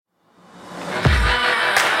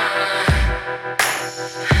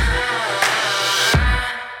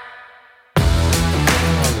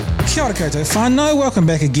Koutou whānau, welcome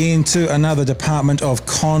back again to another Department of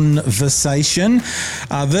Conversation.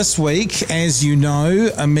 This week, as you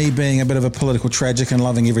know, me being a bit of a political tragic and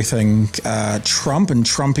loving everything Trump and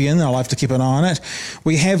Trumpian, I like to keep an eye on it,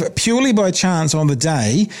 we have purely by chance on the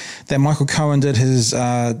day that Michael Cohen did his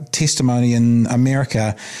testimony in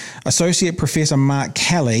America, Associate Professor Mark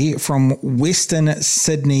Kelly from Western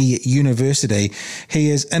Sydney University.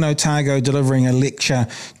 He is in Otago delivering a lecture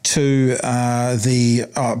to the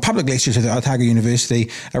public lecture to the Otago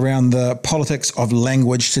University around the politics of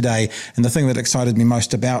language today. And the thing that excited me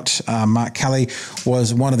most about Mark Kelly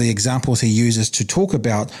was one of the examples he uses to talk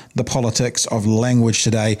about the politics of language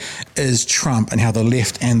today is Trump and how the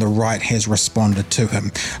left and the right has responded to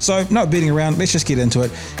him. So no beating around, let's just get into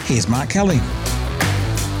it. Here's Mark Kelly.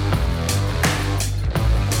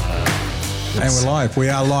 And we're live. We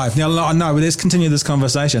are live. Now, no, let's continue this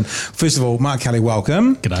conversation. First of all, Mark Kelly,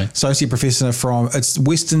 welcome. G'day. Associate Professor from, it's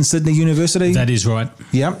Western Sydney University? That is right.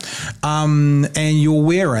 Yeah. And you're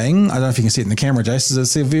wearing, I don't know if you can see it in the camera, Jace,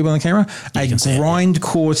 is it visible on the camera? A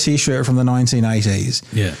grindcore t-shirt from the 1980s.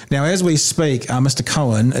 Yeah. Now, as we speak, Mr.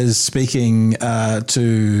 Cohen is speaking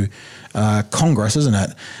to Congress, isn't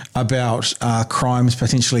it, about crimes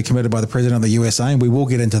potentially committed by the President of the USA, and we will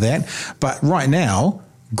get into that. But right now,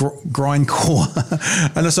 grindcore,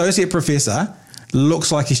 an associate professor,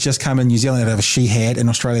 looks like he's just come in New Zealand out of a she-had in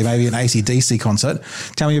Australia, maybe an AC/DC concert.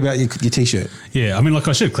 Tell me about your t-shirt. Yeah, I mean, like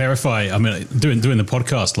I should clarify. I mean, doing the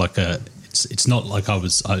podcast, like it's not like I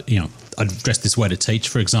dressed this way to teach,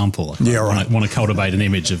 for example. Like yeah, right. I want to cultivate an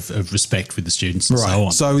image of respect with the students and so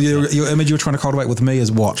on. So your image you're trying to cultivate with me is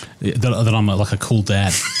what? Yeah, that I'm like a cool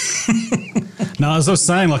dad. No, as I was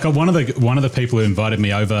saying, like one of the people who invited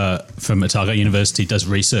me over from Otago University does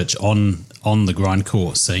research on the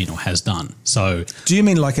grindcore scene, or has done. So, do you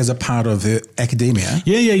mean like as a part of academia?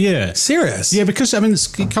 Yeah. Serious? Yeah, because I mean, it's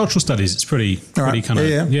cultural studies. It's pretty kind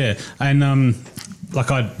of yeah. And I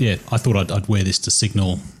thought I'd wear this to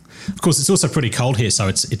signal. Of course, it's also pretty cold here, so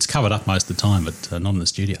it's covered up most of the time, but not in the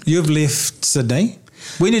studio. You've left Sydney.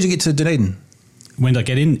 When did you get to Dunedin? When did I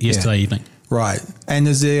get in? Yesterday evening. Right. And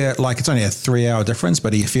is there, like, it's only a 3-hour difference,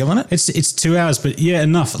 but are you feeling it? It's 2 hours, but yeah,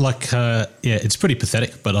 enough. Like, it's pretty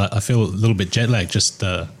pathetic, but I feel a little bit jet lagged, just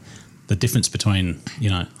the difference between,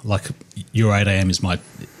 like your 8 a.m. is my,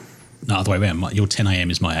 no, other way around, your 10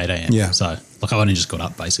 a.m. is my 8 a.m. Yeah. So, like, I've only just got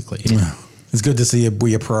up, basically. Yeah. It's good to see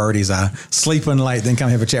where your priorities are. Sleeping late, then come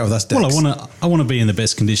have a chat with us, Dix. Well, I want to be in the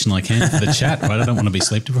best condition I can for the chat, right? I don't want to be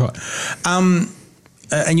sleep deprived.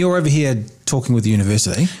 And you're over here talking with the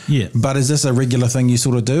university. Yeah. But is this a regular thing you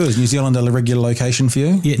sort of do? Is New Zealand a regular location for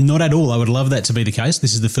you? Yeah, not at all. I would love that to be the case.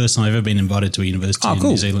 This is the first time I've ever been invited to a university in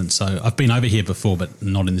New Zealand. So I've been over here before, but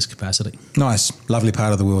not in this capacity. Nice. Lovely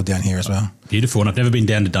part of the world down here as well. Beautiful. And I've never been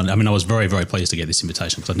down to Dunedin. I mean, I was very, very pleased to get this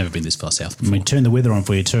invitation because I've never been this far south before. We turned the weather on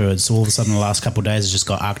for you too. It's all of a sudden the last couple of days it's just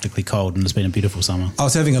got arctically cold and it's been a beautiful summer. I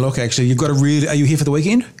was having a look actually. You've got a really, are you here for the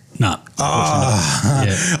weekend? No.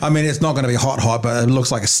 Yeah. I mean, it's not going to be hot, but it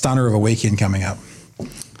looks like a stunner of a weekend coming up.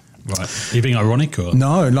 Right. Are you being ironic or?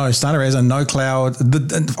 No, stunner as in no cloud.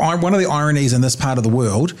 One of the ironies in this part of the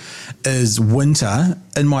world is winter,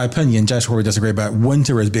 in my opinion, Jace will probably disagree, but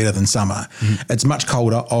winter is better than summer. Mm-hmm. It's much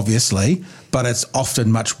colder, obviously, but it's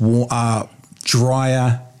often much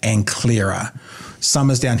drier and clearer.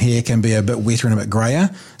 Summers down here can be a bit wetter and a bit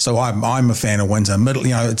grayer, so I'm a fan of winter.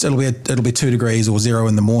 It'll be 2 degrees or 0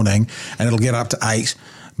 in the morning, and it'll get up to 8,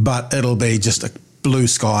 but it'll be just a blue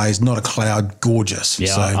skies, not a cloud, gorgeous.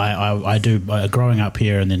 Yeah, so. I do. Growing up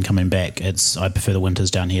here and then coming back, I prefer the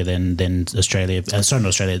winters down here than Australia. Not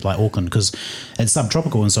Australia, like Auckland, because it's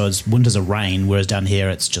subtropical and so it's winters are rain, whereas down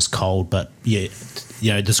here it's just cold. But yeah,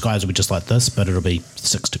 the skies will be just like this, but it'll be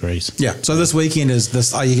 6 degrees. Yeah. So this weekend is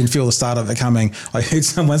this. You can feel the start of it coming. I heard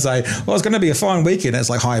someone say, "Well, it's going to be a fine weekend." It's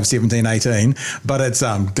like high of 17, 18, but it's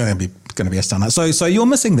going to be a stunner. So you're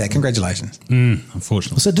missing that. Congratulations.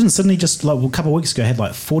 Unfortunately. So didn't Sydney just like a couple of weeks ago had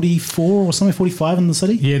like 44 or something, 45 in the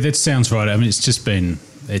city? Yeah, that sounds right. I mean, it's just been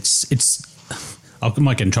I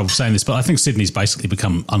might get in trouble for saying this, but I think Sydney's basically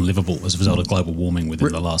become unlivable as a result of global warming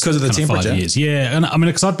within the last because of the temperature. 5 years. Yeah, and I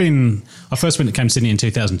mean, because I first went to Sydney in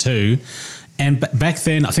 2002. And back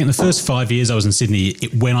then, I think the first 5 years I was in Sydney,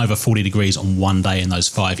 it went over 40 degrees on one day in those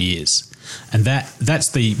 5 years. And that's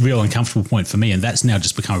the real uncomfortable point for me, and that's now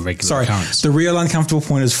just become a regular occurrence. The real uncomfortable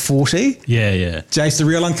point is 40? Yeah. Jace, the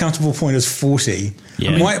real uncomfortable point is 40.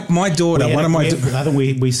 Yeah. My daughter, I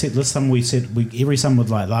think we set this summer. Every summer,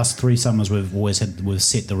 like last 3 summers, we've reset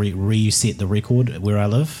the record where I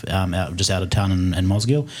live, out of town in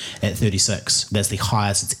Mosgiel at 36. That's the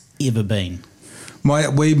highest it's ever been.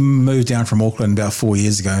 We moved down from Auckland about 4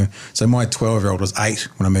 years ago. So my 12-year-old was 8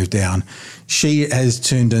 when I moved down. She has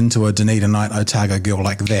turned into a Dunedin Night Otago girl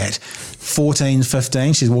like that. 14,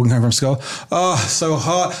 15, she's walking home from school. Oh, so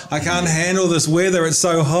hot. I can't handle this weather. It's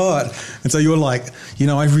so hot. And so you're like,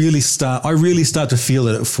 I really start to feel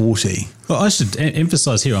it at 40. Well, I should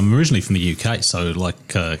emphasise here, I'm originally from the UK. So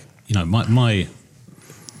like, my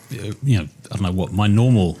I don't know what, my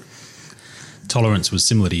normal tolerance was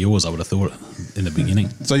similar to yours, I would have thought, in the beginning.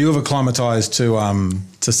 So you've acclimatised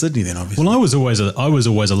to Sydney then, obviously. Well, I was always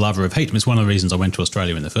a lover of heat. It's one of the reasons I went to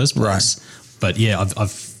Australia in the first place. Right. But yeah,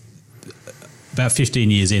 I've about 15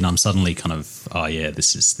 years in, I'm suddenly kind of,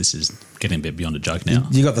 this is getting a bit beyond a joke now.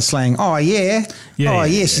 You got the slang,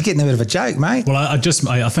 she's getting a bit of a joke, mate. Well, I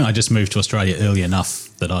think I just moved to Australia early enough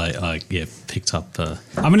that I picked up.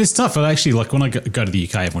 I mean, it's tough. I actually, like when I go to the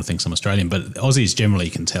UK, everyone thinks I'm Australian, but Aussies generally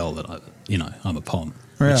can tell that I'm a POM.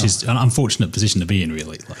 Yeah. Which is an unfortunate position to be in,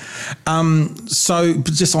 really. So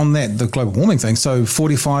just on that, the global warming thing, so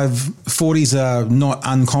 40s are not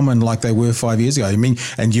uncommon like they were 5 years ago. I mean,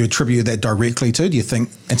 and you attribute that directly to, do you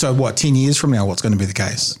think? And so 10 years from now, what's going to be the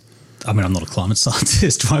case? I mean, I'm not a climate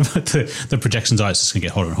scientist, right? But the projections are it's just going to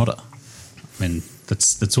get hotter and hotter. I mean,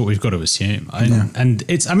 that's what we've got to assume. And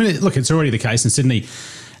it's already the case in Sydney.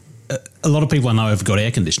 A lot of people I know have got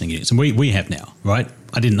air conditioning units, and we have now, right?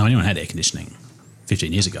 I didn't know anyone had air conditioning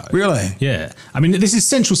 15 years ago. Really? Yeah. I mean, this is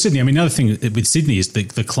central Sydney. I mean, the other thing with Sydney is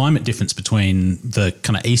the climate difference between the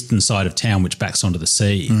kind of eastern side of town, which backs onto the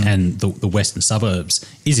sea, and the western suburbs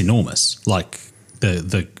is enormous. Like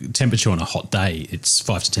the temperature on a hot day, it's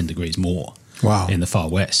 5 to 10 degrees more. Wow. In the far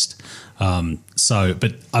west.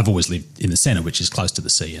 But I've always lived in the centre, which is close to the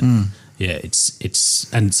sea, and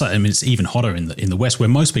it's even hotter in the west, where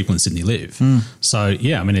most people in Sydney live. So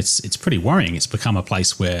yeah, I mean it's pretty worrying. It's become a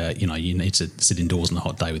place where you need to sit indoors on a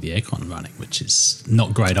hot day with the aircon running, which is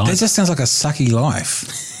not great either. That just sounds like a sucky life.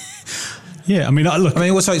 Yeah, I mean,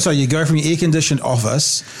 so you go from your air conditioned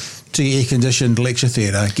office to your air conditioned lecture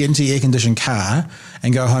theatre, get into your air conditioned car,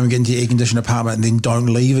 and go home and get into your air conditioned apartment, and then don't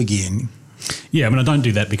leave again. Yeah, I mean, I don't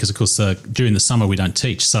do that because, of course, during the summer we don't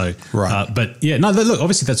teach. So, right. But yeah, no, look,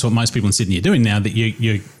 obviously that's what most people in Sydney are doing now. That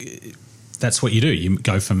that's what you do. You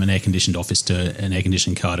go from an air-conditioned office to an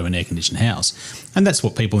air-conditioned car to an air-conditioned house, and that's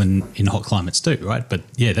what people in hot climates do, right? But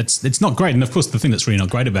yeah, it's not great. And of course, the thing that's really not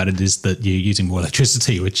great about it is that you're using more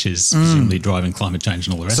electricity, which is presumably driving climate change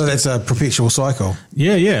and all the rest. So that's a perpetual cycle.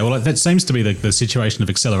 Yeah. Well, that seems to be the situation of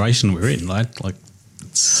acceleration we're in, right?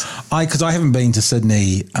 Because I haven't been to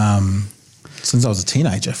Sydney since I was a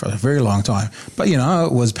teenager for a very long time. But, it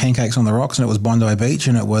was pancakes on the rocks and it was Bondi Beach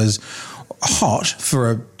and it was hot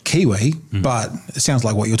for a Kiwi, but it sounds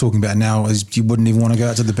like what you're talking about now is you wouldn't even want to go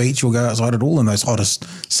out to the beach or go outside at all in those hottest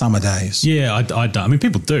summer days. Yeah, I don't. I mean,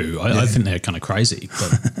 people do. I think they're kind of crazy.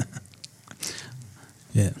 But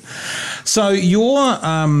yeah. So your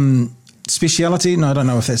speciality, no, I don't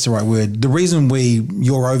know if that's the right word. The reason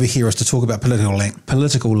you're over here is to talk about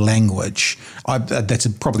political language. That's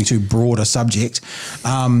probably too broad a subject.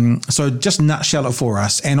 So just nutshell it for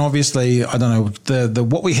us. And obviously, I don't know, the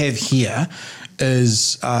what we have here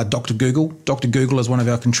is Dr. Google. Dr. Google is one of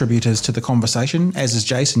our contributors to the conversation, as is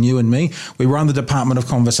Jason, you and me. We run the Department of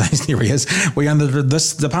Conversation. Here he is.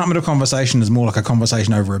 This Department of Conversation is more like a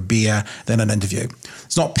conversation over a beer than an interview.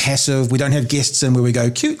 It's not passive. We don't have guests in where we go,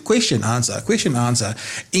 cute, question, answer.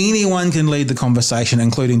 Anyone can lead the conversation,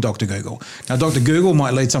 including Dr. Google. Now, Dr. Google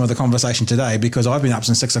might lead some of the conversation today because I've been up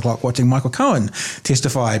since 6 o'clock watching Michael Cohen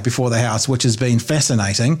testify before the House, which has been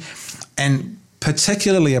fascinating and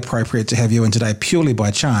particularly appropriate to have you in today purely by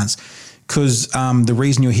chance because the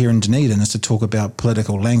reason you're here in Dunedin is to talk about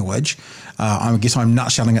political language. I guess I'm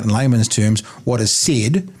nutshelling it in layman's terms, what is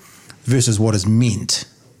said versus what is meant.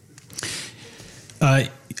 I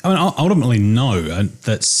mean, ultimately, no.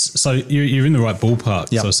 So you're in the right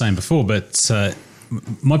ballpark, as I was saying before, but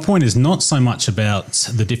my point is not so much about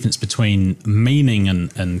the difference between meaning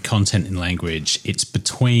and content in language. It's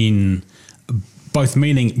between both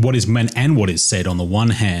meaning what is meant and what is said on the one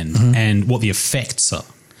hand and what the effects are.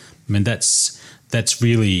 I mean, that's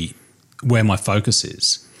really where my focus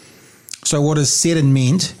is. So what is said and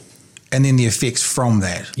meant and then the effects from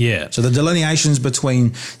that. Yeah. So the delineations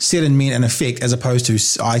between said and meant and effect as opposed to,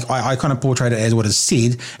 I kind of portrayed it as what is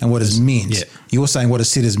said and what is meant. Yeah. You're saying what is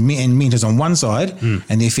said is and meant is on one side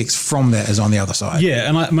and the effects from that is on the other side. Yeah,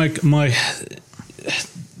 and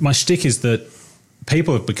my shtick is that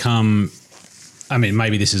people have become, I mean,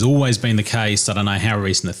 maybe this has always been the case. I don't know how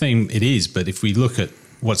recent a thing it is, but if we look at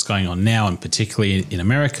what's going on now and particularly in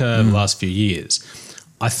America the last few years,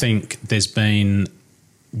 I think there's been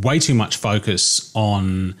way too much focus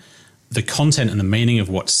on the content and the meaning of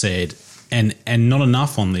what's said, and not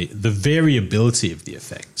enough on the variability of the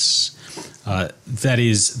effects. That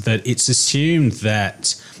is, that it's assumed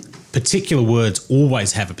that particular words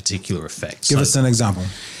always have a particular effect. Give us an example.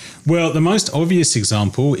 Well, the most obvious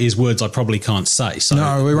example is words I probably can't say. So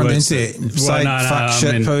no, we run the internet. Say, fuck,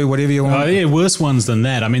 shit, poo, whatever you want. Yeah, worse ones than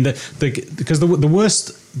that. I mean, because the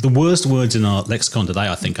worst words in our lexicon today,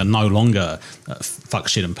 I think, are no longer fuck,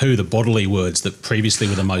 shit, and poo, the bodily words that previously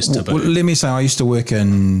were the most taboo. Well, let me say, I used to work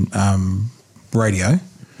in radio,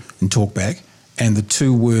 in talkback, and the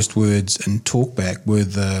two worst words in talkback were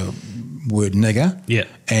the word nigger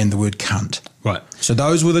and the word cunt. Right. So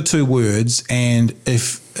those were the two words, and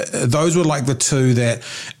if those were like the two that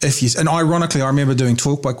if you, and ironically, I remember doing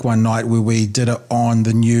talkback one night where we did it on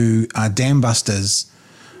the new Dam Busters,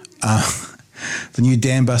 the new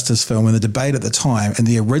Dam Busters film, and the debate at the time, and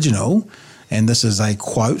the original, and this is a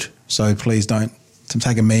quote, so please don't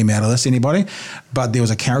take a meme out of this, anybody, but there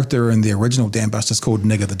was a character in the original Dam Busters called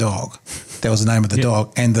Nigger the dog. That was the name of the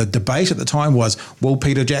dog. And the debate at the time was, will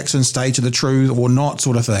Peter Jackson stay to the truth or not,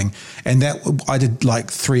 sort of thing. And that I did like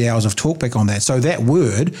 3 hours of talkback on that. So that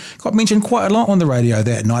word got mentioned quite a lot on the radio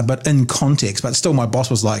that night, but in context. But still, my boss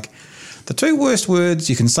was like, the two worst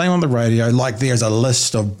words you can say on the radio, like there's a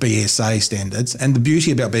list of BSA standards. And the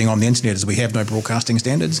beauty about being on the internet is we have no broadcasting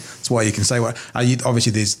standards. That's why you can say what.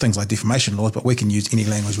 Obviously, there's things like defamation laws, but we can use any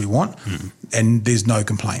language we want, and there's no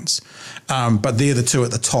complaints. But they're the two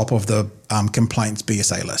at the top of the complaints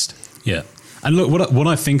BSA list. Yeah. And look, what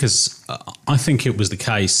I think is, I think it was the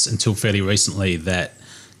case until fairly recently that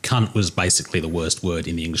cunt was basically the worst word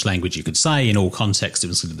in the English language you could say. In all contexts, it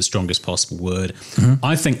was the strongest possible word.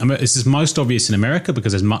 I think this is most obvious in America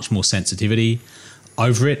because there's much more sensitivity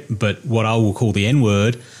over it, but what I will call the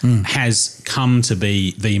N-word has come to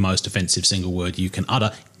be the most offensive single word you can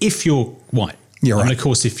utter if you're white. Yeah, right. And of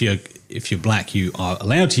course, if you're black, you are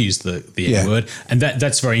allowed to use the N-word, and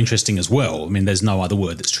that's very interesting as well. I mean, there's no other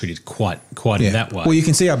word that's treated quite in that way. Well, you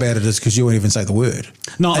can see how bad it is because you won't even say the word.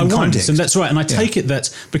 No, I won't, and that's right. And I take it that's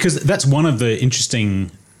because that's one of the interesting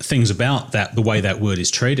things about that, the way that word is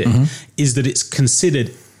treated, is that it's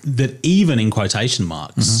considered that even in quotation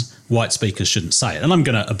marks, white speakers shouldn't say it. And I'm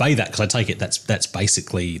going to obey that because I take it that's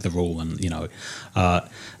basically the rule, and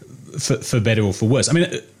for better or for worse. I mean,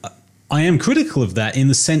 I am critical of that in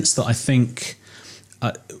the sense that I think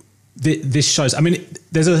this shows. I mean,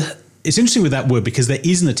 it's interesting with that word because there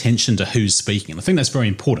is an attention to who's speaking. And I think that's very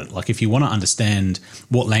important. Like if you want to understand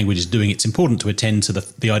what language is doing, it's important to attend to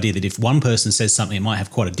the idea that if one person says something, it might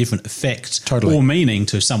have quite a different effect or meaning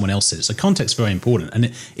to someone else says. So context is very important.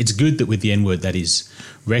 And it's good that with the N-word that is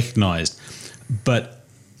recognised. But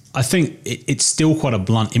I think it's still quite a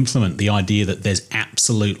blunt implement, the idea that there's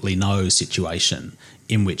absolutely no situation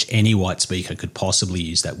in which any white speaker could possibly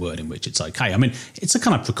use that word in which it's okay. I mean, it's a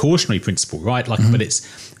kind of precautionary principle, right? Like, but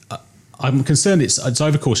it's I'm concerned it's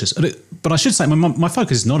overcautious. But I should say my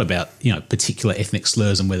focus is not about particular ethnic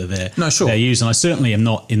slurs and whether they're used. And I certainly am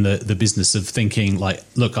not in the business of thinking like,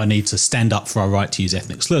 look, I need to stand up for our right to use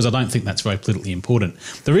ethnic slurs. I don't think that's very politically important.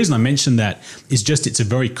 The reason I mention that is just it's a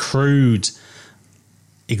very crude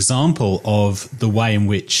example of the way in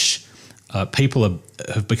which people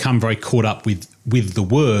have become very caught up with the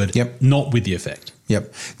word, not with the effect.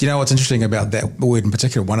 Yep. Do you know what's interesting about that word in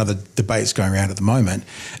particular? One of the debates going around at the moment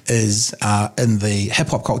is in the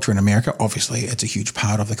hip-hop culture in America, obviously it's a huge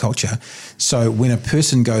part of the culture. So when a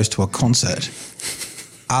person goes to a concert,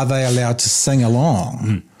 are they allowed to sing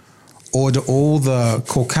along? Or do all the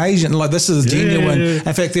Caucasian, like this is a genuine,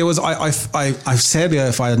 in fact there was, I sadly,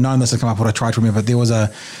 if I had known this had come up, what I tried to remember, there was a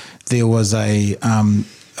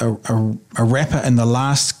rapper in the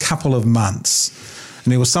last couple of months.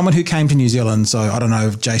 And there was someone who came to New Zealand, so I don't know,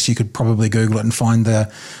 Jace, you could probably Google it and find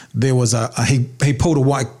he pulled a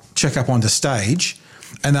white chick up onto stage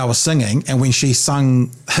and they were singing, and when she sung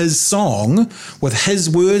his song with his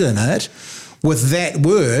word in it, with that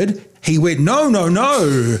word, he went, no, no,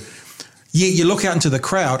 no. Yet you look out into the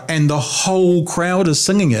crowd and the whole crowd is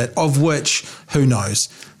singing it, of which, who knows,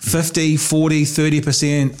 50, 40,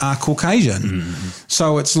 30% are Caucasian.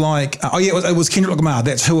 So it's like, it was Kendrick Lamar,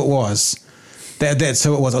 that's who it was. That's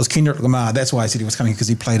who it was. It was Kendrick Lamar. That's why I said he was coming, because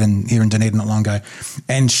he played here in Dunedin not long ago.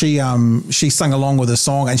 And she sung along with the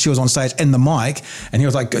song, and she was on stage in the mic, and he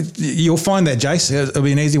was like, you'll find that, Jace. It'll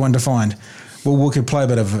be an easy one to find. Well, we could play a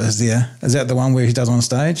bit of it. Is that the one where he does on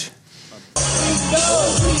stage?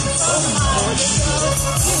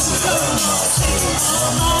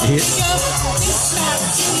 Yeah.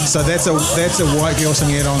 So that's a white girl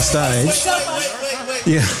singing it on stage.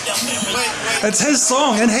 Yeah. It's his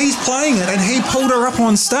song and he's playing it, and he pulled her up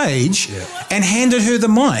on stage and handed her the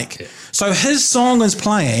mic. So his song is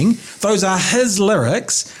playing. Those are his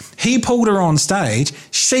lyrics. He pulled her on stage.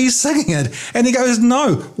 She's singing it, and he goes,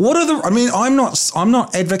 "No, what are the?" I mean, I'm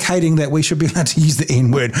not advocating that we should be allowed to use the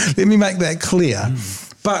N-word. Let me make that clear.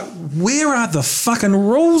 But where are the fucking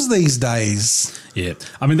rules these days? Yeah,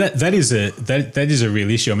 I mean that is a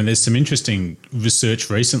real issue. I mean, there's some interesting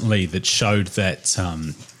research recently that showed that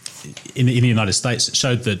in the United States, it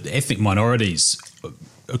showed that ethnic minorities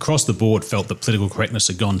across the board felt that political correctness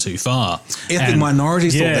had gone too far. Ethnic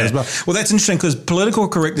minorities thought that as well. Well, that's interesting because political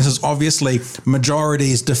correctness is obviously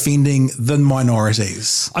majorities defending the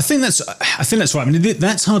minorities. I think that's right. I mean,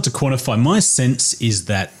 that's hard to quantify. My sense is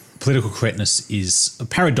that political correctness is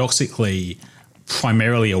paradoxically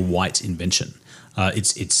primarily a white invention.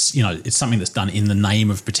 It's something that's done in the name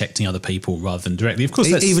of protecting other people rather than directly. Of course,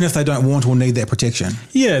 even if they don't want or need that protection.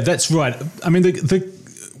 Yeah, that's right. I mean, the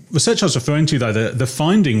research I was referring to, though, the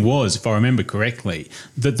finding was, if I remember correctly,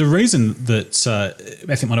 that the reason that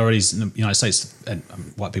ethnic minorities in the United States and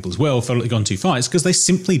white people as well felt it had gone too far is because they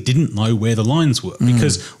simply didn't know where the lines were.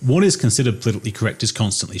 Because what is considered politically correct is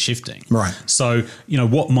constantly shifting. Right. So,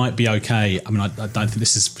 what might be okay, I mean, I don't think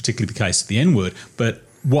this is particularly the case of the N-word, but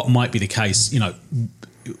what might be the case,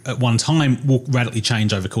 at one time will radically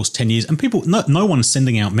change over the course of 10 years. And people, no one's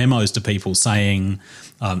sending out memos to people saying,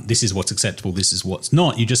 this is what's acceptable, this is what's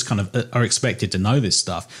not. You just kind of are expected to know this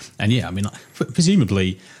stuff. And yeah, I mean,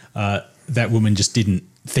 presumably that woman just didn't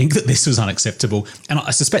think that this was unacceptable. And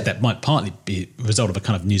I suspect that might partly be a result of a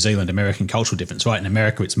kind of New Zealand-American cultural difference, right? In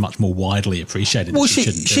America, it's much more widely appreciated. Well,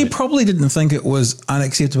 she probably didn't think it was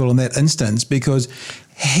unacceptable in that instance because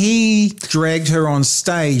he dragged her on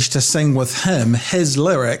stage to sing with him his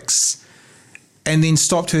lyrics and then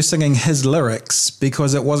stopped her singing his lyrics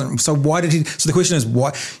because it wasn't. So why did he? So the question is,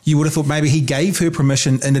 why? You would have thought maybe he gave her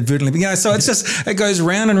permission inadvertently. So it's just, it goes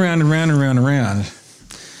round and round and round and round and round.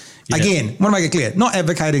 Yeah. Again, I want to make it clear, not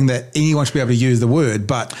advocating that anyone should be able to use the word,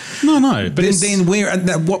 but no. But then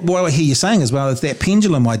what I hear you saying as well is that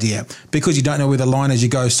pendulum idea, because you don't know where the line is, you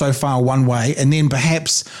go so far one way, and then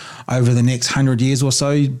perhaps over the next 100 years or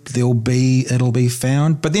so, it'll be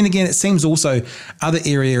found. But then again, it seems also other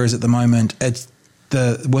areas at the moment,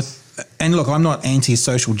 and look, I'm not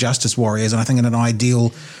anti-social justice warriors, and I think in an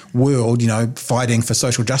ideal world, fighting for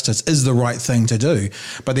social justice is the right thing to do.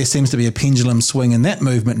 But there seems to be a pendulum swing in that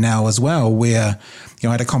movement now as well, where, I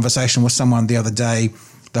had a conversation with someone the other day.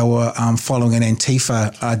 They were following an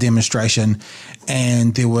Antifa demonstration,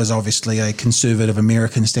 and there was obviously a conservative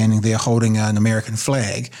American standing there holding an American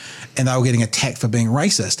flag, and they were getting attacked for being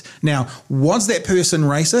racist. Now, was that person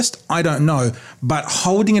racist? I don't know, but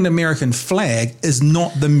holding an American flag is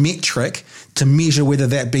not the metric to measure whether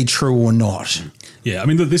that be true or not. Yeah, I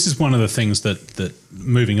mean, this is one of the things that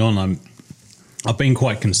moving on, I've been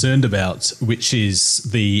quite concerned about, which is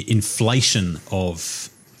the inflation of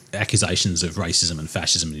accusations of racism and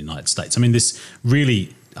fascism in the United States. I mean, this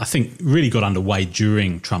really got underway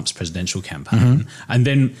during Trump's presidential campaign and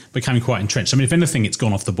then became quite entrenched. I mean, if anything, it's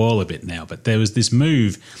gone off the boil a bit now, but there was this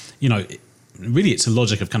move, really it's a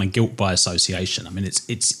logic of kind of guilt by association. I mean, it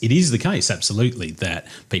is the case, absolutely, that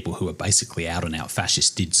people who are basically out and out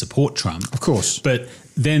fascists did support Trump. Of course. But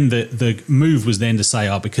then the move was then to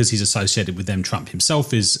say, because he's associated with them, Trump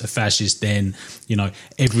himself is a fascist, then,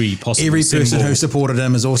 every person who supported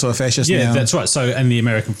him is also a fascist now. Yeah, that's right. So, and the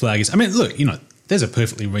American flag is, I mean, look, there's a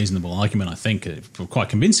perfectly reasonable argument, I think, a quite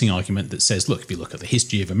convincing argument that says, look, if you look at the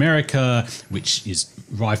history of America, which is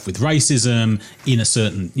rife with racism, in a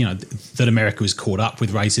certain, that America is caught up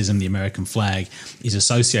with racism, the American flag is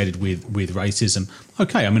associated with racism.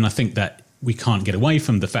 Okay, I mean, I think that we can't get away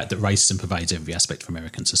from the fact that racism pervades every aspect of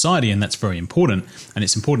American society, and that's very important, and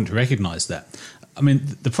it's important to recognise that. I mean,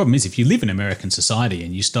 the problem is if you live in American society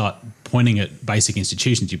and you start pointing at basic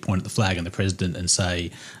institutions, you point at the flag and the president and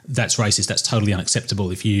say, that's racist, that's totally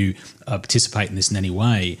unacceptable if you participate in this in any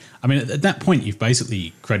way. I mean, at that point, you've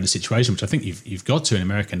basically created a situation, which I think you've got to in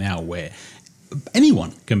America now, where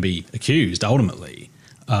anyone can be accused ultimately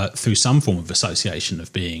through some form of association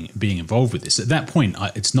of being involved with this. At that point,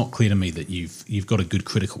 it's not clear to me that you've got a good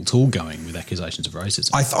critical tool going with accusations of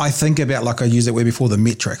racism. I think about, like I used that word before, the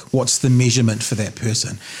metric. What's the measurement for that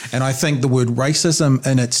person? And I think the word racism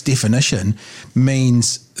in its definition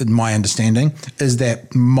means, in my understanding, is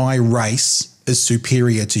that my race is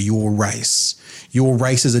superior to your race. Your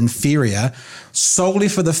race is inferior solely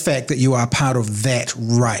for the fact that you are part of that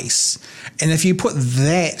race. And if you put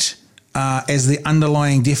that as the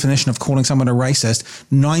underlying definition of calling someone a racist,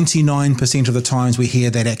 99% of the times we hear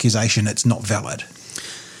that accusation, it's not valid.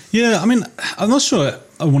 Yeah, I mean, I'm not sure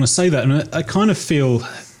I want to say that. I mean, I kind of feel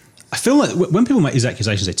I feel like when people make these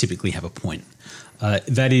accusations, they typically have a point.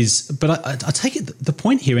 But I take it the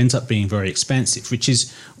point here ends up being very expansive, which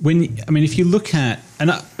is if you look at,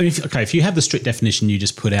 if you have the strict definition you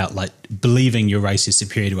just put out, like believing your race is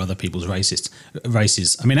superior to other people's races,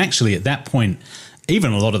 actually at that point,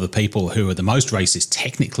 even a lot of the people who are the most racist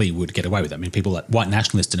technically would get away with it. I mean, people like white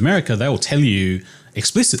nationalists in America, they will tell you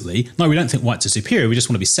explicitly, no, we don't think whites are superior, we just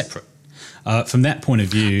want to be separate. From that point of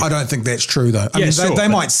view, I don't think that's true, though. They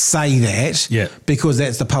might say that because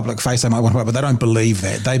that's the public face they might want to put, but they don't believe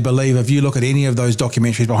that. They believe, if you look at any of those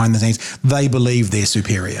documentaries behind the scenes, they believe they're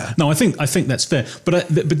superior. No, I think that's fair. But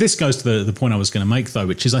this goes to the point I was going to make, though,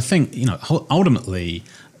 which is I think ultimately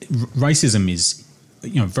racism is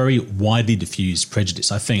very widely diffused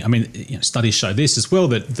prejudice. I think, studies show this as well,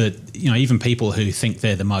 that even people who think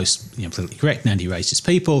they're the most politically correct and anti-racist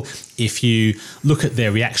people, if you look at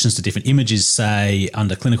their reactions to different images, say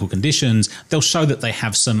under clinical conditions, they'll show that they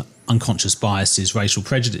have some unconscious biases, racial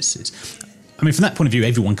prejudices. I mean, from that point of view,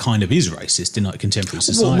 everyone kind of is racist in contemporary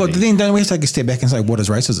society. Well, then don't we take a step back and say, what is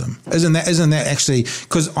racism? Isn't that actually,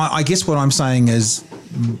 because I guess what I'm saying is,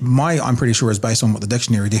 I'm pretty sure is based on what the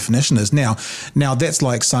dictionary definition is. Now that's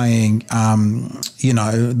like saying,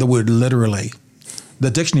 the word literally. The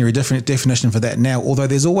dictionary definition for that now, although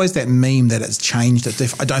there's always that meme that it's changed,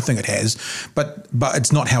 I don't think it has, but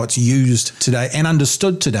it's not how it's used today and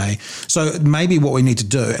understood today. So maybe what we need to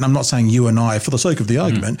do, and I'm not saying you and I for the sake of the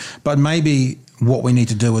argument, but maybe what we need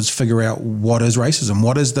to do is figure out what is racism,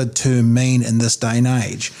 what does the term mean in this day and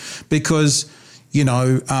age? Because,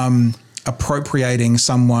 appropriating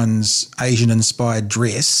someone's Asian-inspired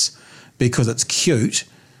dress because it's cute,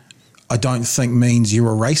 I don't think means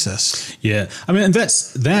you're a racist. Yeah. I mean, and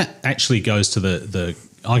that actually goes to the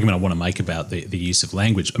argument I want to make about the use of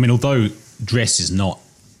language. I mean, although dress is not,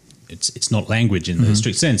 it's not language in the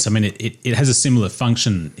strict sense. I mean, it has a similar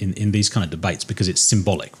function in these kind of debates because it's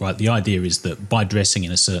symbolic, right? The idea is that by dressing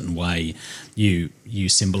in a certain way, you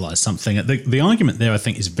symbolise something. The argument there, I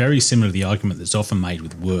think, is very similar to the argument that's often made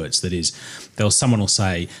with words. That is, someone will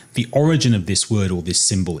say, the origin of this word or this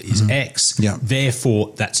symbol is X,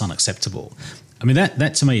 therefore that's unacceptable. I mean,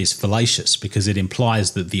 that to me is fallacious because it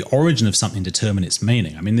implies that the origin of something determines its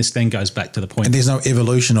meaning. I mean, this then goes back to the point... And there's no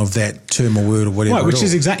evolution of that term or word or whatever. Right, which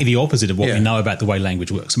is exactly the opposite of what we know about the way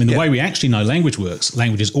language works. I mean, the way we actually know language works,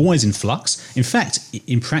 language is always in flux. In fact,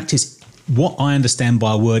 in practice, what I understand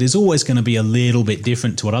by a word is always going to be a little bit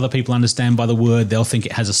different to what other people understand by the word. They'll think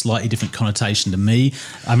it has a slightly different connotation to me.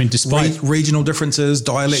 I mean, despite regional differences,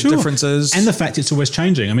 dialect differences, and the fact it's always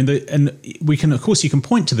changing. I mean, you can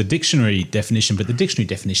point to the dictionary definition, but the dictionary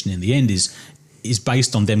definition in the end is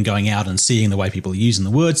based on them going out and seeing the way people are using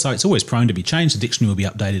the word. So it's always prone to be changed. The dictionary will be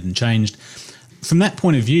updated and changed. From that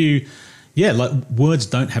point of view, words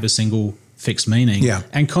don't have a single fixed meaning. Yeah.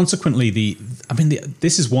 And consequently,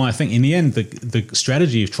 this is why I think in the end, the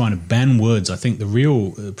strategy of trying to ban words, I think the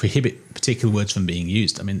real prohibit particular words from being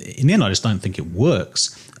used. I mean, in the end, I just don't think it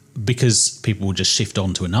works because people will just shift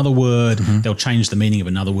on to another word. They'll change the meaning of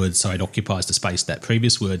another word so it occupies the space that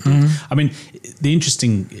previous word did. I mean, the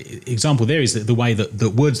interesting example there is that the way that the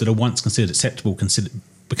words that are once considered acceptable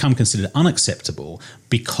become considered unacceptable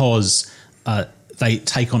because they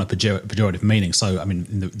take on a pejorative meaning. So, I mean,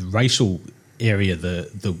 in the racial area,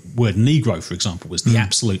 the word Negro, for example, was the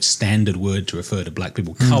absolute standard word to refer to black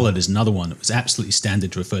people. Coloured is another one that was absolutely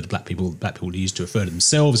standard to refer to black people. Black people used to refer to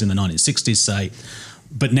themselves in the 1960s, say,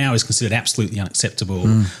 but now is considered absolutely unacceptable.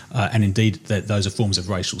 And indeed, those are forms of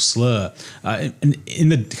racial slur. And in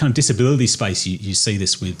the kind of disability space, you see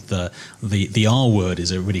this with the R word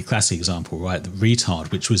is a really classic example, right? The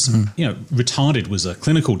retard, which was, retarded was a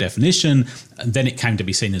clinical definition, and then it came to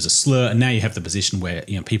be seen as a slur. And now you have the position where,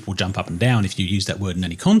 people jump up and down if you use that word in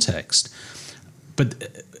any context.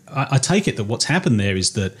 But I take it that what's happened there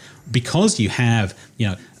is that because you have,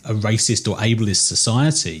 a racist or ableist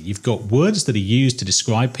society, you've got words that are used to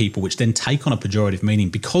describe people which then take on a pejorative meaning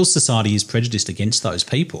because society is prejudiced against those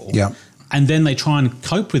people. Yeah. And then they try and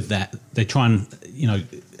cope with that. They try and,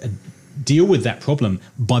 deal with that problem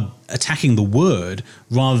by attacking the word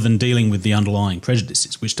rather than dealing with the underlying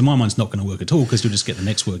prejudices, which to my mind is not going to work at all because you'll just get the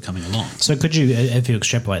next word coming along. So could you, if you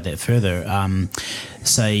extrapolate that further,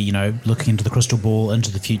 say, looking into the crystal ball,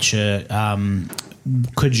 into the future,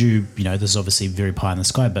 could you, this is obviously very pie in the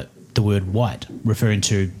sky, but the word white, referring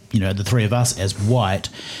to, the three of us as white.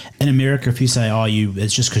 In America, if you say,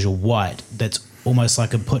 it's just because you're white, that's almost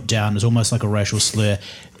like a put down, it's almost like a racial slur.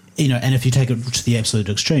 And if you take it to the absolute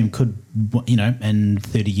extreme, could, in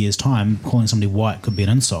 30 years' time, calling somebody white could be an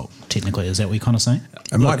insult, technically. Is that what you're kind of saying?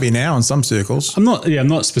 It might be now in some circles. I'm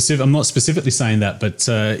not specifically saying that, but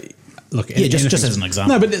look, just as an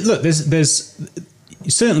example. No, but look, there's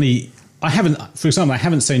certainly. For example, I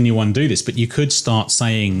haven't seen anyone do this, but you could start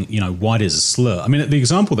saying, white is a slur. I mean, the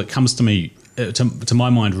example that comes to me, to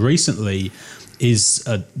my mind recently, is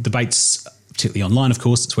debates, particularly online, of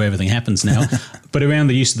course, it's where everything happens now, but around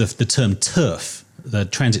the use of the term TERF, the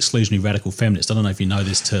trans-exclusionary radical feminist. I don't know if you know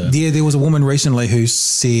this term. Yeah, there was a woman recently who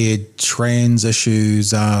said trans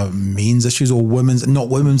issues are men's issues or not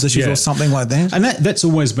women's issues or something like that. And that's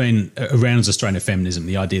always been around as Australian feminism,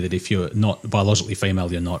 the idea that if you're not biologically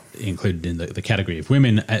female, you're not included in the category of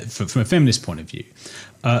women from a feminist point of view.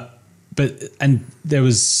 And there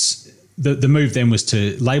was the move then was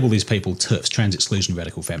to label these people TERFs, trans-exclusionary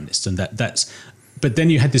radical feminists, and that's. But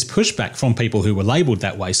then you had this pushback from people who were labelled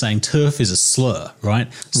that way, saying TERF is a slur,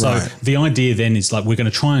 right? So the idea then is like, we're going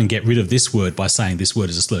to try and get rid of this word by saying this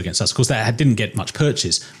word is a slur against us. Of course, that didn't get much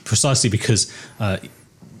purchase, precisely because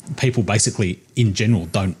people basically, in general,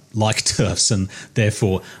 don't like TERFs and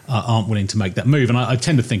therefore aren't willing to make that move. And I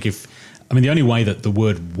tend to think the only way that the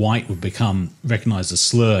word white would become recognised as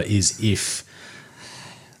slur is if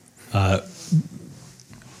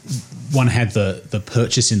one had the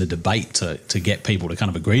purchase in the debate to get people to kind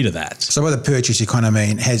of agree to that. So by the purchase, you kind of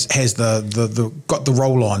mean has the got the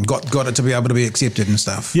roll on, got it to be able to be accepted and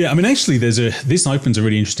stuff. Yeah, I mean, actually, this opens a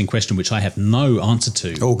really interesting question which I have no answer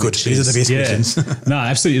to. Oh, good. These are the best questions. No,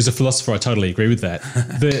 absolutely. As a philosopher, I totally agree with that.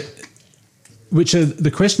 Which are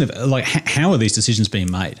the question of like how are these decisions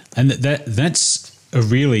being made, and that's a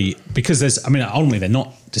really, because ultimately they're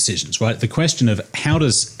not decisions, right? The question of how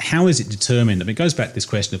is it determined? I mean, it goes back to this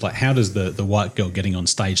question of like, how does the white girl getting on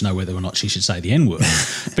stage know whether or not she should say the N-word?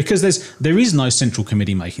 Because there is no central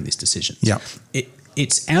committee making this decision. Yeah,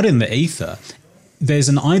 it's out in the ether. There's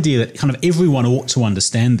an idea that kind of everyone ought to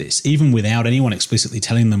understand this, even without anyone explicitly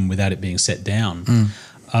telling them, without it being set down.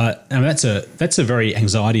 And that's a very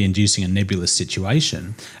anxiety-inducing and nebulous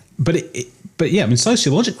situation. But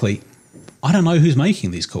sociologically, I don't know who's making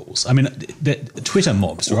these calls. I mean, the Twitter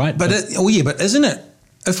mobs, right? But isn't it,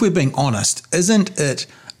 if we're being honest, isn't it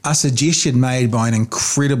a suggestion made by an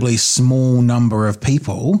incredibly small number of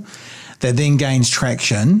people that then gains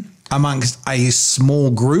traction amongst a small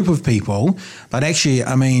group of people? But actually,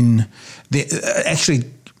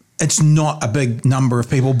 it's not a big number of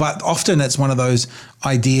people, but often it's one of those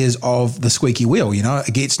ideas of the squeaky wheel,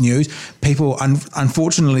 it gets news. People,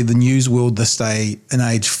 unfortunately, the news world this day and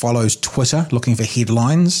age follows Twitter looking for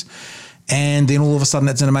headlines. And then all of a sudden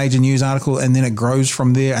it's in a major news article and then it grows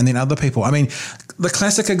from there and then other people. I mean, the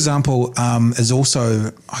classic example is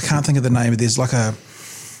also, I can't think of the name, there's like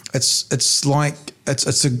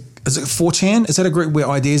is it 4chan? Is that a group where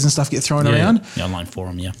ideas and stuff get thrown around? The online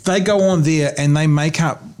forum, yeah. They go on there and they make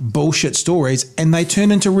up bullshit stories and they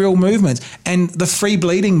turn into real movements. And the free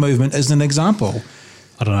bleeding movement is an example.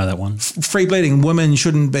 I don't know that one. Free bleeding, women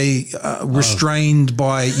shouldn't be restrained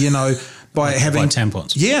by having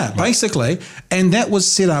tampons. Yeah, right. Basically. And that was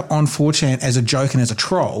set up on 4chan as a joke and as a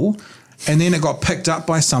troll. And then it got picked up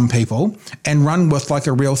by some people and run with like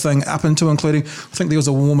a real thing up into including, I think there was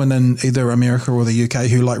a woman in either America or the UK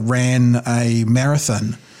who like ran a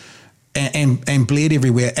marathon and bled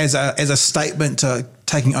everywhere as a statement to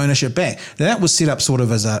taking ownership back. Now, that was set up sort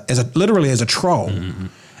of as a literally as a troll. Mm-hmm.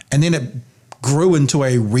 And then it grew into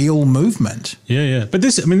a real movement. Yeah. But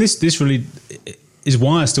this really is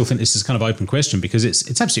why I still think this is kind of open question, because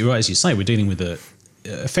it's absolutely right, as you say, we're dealing with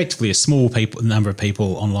effectively a small number of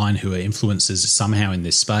people online who are influencers somehow in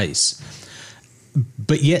this space,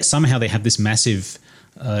 but yet somehow they have this massive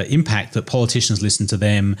impact that politicians listen to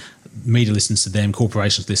them, media listens to them,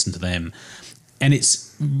 corporations listen to them, and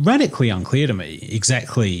it's radically unclear to me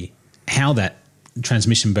exactly how that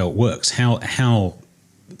transmission belt works, how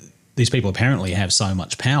these people apparently have so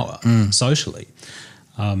much power socially,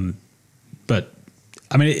 but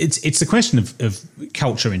I mean, it's the question of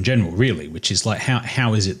culture in general, really, which is like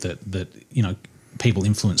how is it that people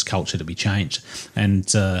influence culture to be changed? And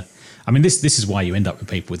this is why you end up with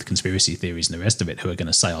people with conspiracy theories and the rest of it who are going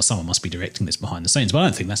to say, someone must be directing this behind the scenes. But I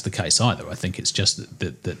don't think that's the case either. I think it's just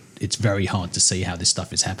that it's very hard to see how this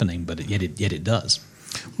stuff is happening, but yet it does.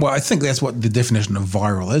 Well, I think that's what the definition of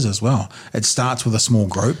viral is as well. It starts with a small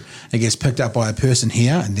group. It gets picked up by a person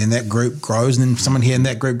here, and then that group grows, and then someone here and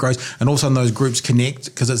that group grows, and all of a sudden those groups connect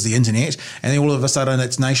because it's the internet, and then all of a sudden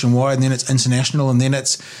it's nationwide, and then it's international, and then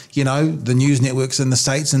it's, the news networks in the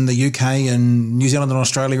States and the UK and New Zealand and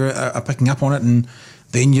Australia are picking up on it, and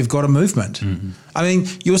then you've got a movement. Mm-hmm. I mean,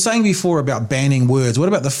 you were saying before about banning words. What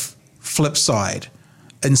about the flip side?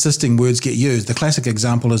 Insisting words get used. The classic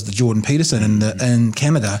example is the Jordan Peterson in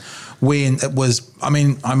Canada, when it was, I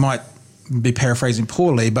might be paraphrasing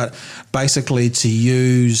poorly, but basically to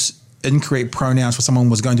use incorrect pronouns for someone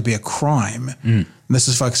was going to be a crime. And this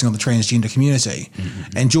is focusing on the transgender community.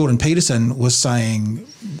 And Jordan Peterson was saying,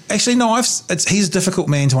 actually, no, he's a difficult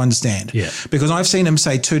man to understand. Yeah. Because I've seen him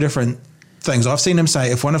say two different things. I've seen him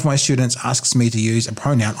say, if one of my students asks me to use a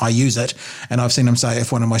pronoun, I use it. And I've seen him say,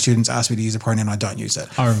 if one of my students asks me to use a pronoun, I don't use it.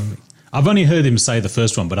 I've only heard him say the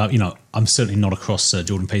first one, but I'm certainly not across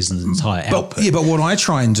Jordan Peterson's entire output. But what I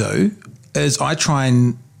try and do is I try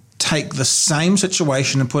and take the same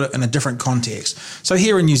situation and put it in a different context. So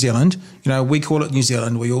here in New Zealand, we call it New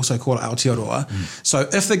Zealand. We also call it Aotearoa. So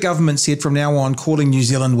if the government said from now on calling New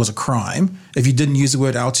Zealand was a crime, if you didn't use the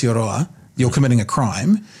word Aotearoa, you're committing a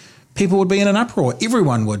crime, people would be in an uproar.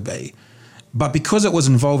 Everyone would be. But because it was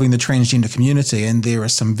involving the transgender community, and there are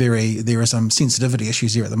some sensitivity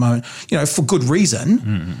issues here at the moment, for good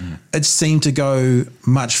reason, it seemed to go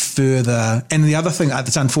much further. And the other thing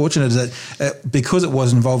that's unfortunate is that because it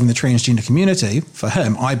was involving the transgender community, for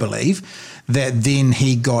him, I believe, that then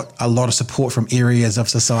he got a lot of support from areas of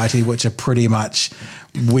society which are pretty much,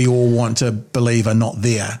 we all want to believe are not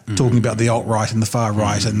there, talking about the alt-right and the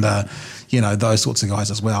far-right and the those sorts of guys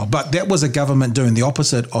as well. But that was a government doing the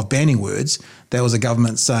opposite of banning words. That was a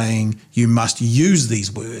government saying you must use these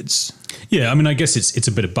words. Yeah, I guess it's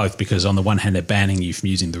a bit of both, because on the one hand they're banning you from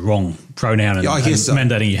using the wrong pronoun and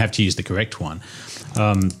mandating you have to use the correct one.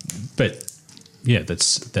 But yeah,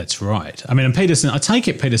 that's right. And Peterson, I take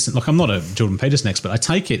it Peterson, look, I'm not a Jordan Peterson expert, I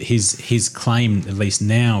take it his claim, at least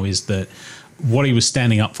now, is that what he was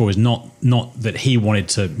standing up for is not that he wanted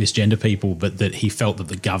to misgender people, but that he felt that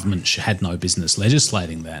the government had no business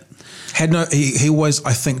legislating that. He always,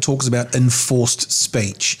 I think, talks about enforced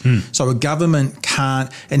speech. So a government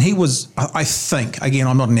can't, and he was, I think, again,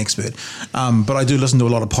 I'm not an expert, but I do listen to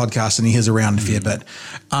a lot of podcasts and he is around a fair bit.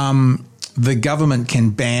 The government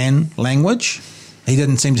can ban language. He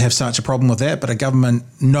didn't seem to have such a problem with that, but a government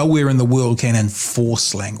nowhere in the world can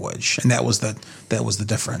enforce language, and that was the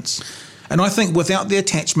difference. And I think without the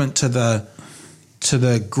attachment to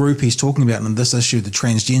the group he's talking about in this issue, the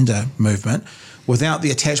transgender movement, without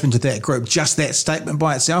the attachment to that group, just that statement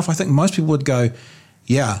by itself, I think most people would go,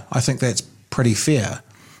 yeah, I think that's pretty fair.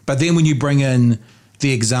 But then when you bring in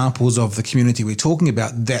the examples of the community we're talking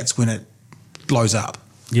about, that's when it blows up.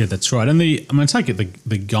 Yeah, that's right. And I take it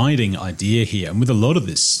the guiding idea here, and with a lot of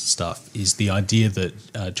this stuff, is the idea that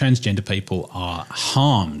transgender people are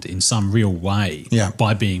harmed in some real way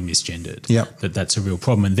by being misgendered. Yeah. That's a real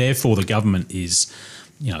problem, and therefore the government is,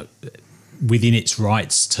 within its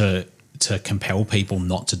rights to compel people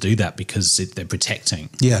not to do that, because they're protecting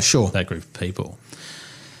that group of people.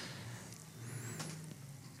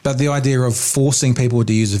 But the idea of forcing people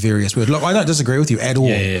to use the various words, look, I don't disagree with you at all.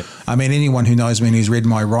 Yeah. Anyone who knows me and who's read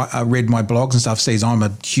my blogs and stuff sees I'm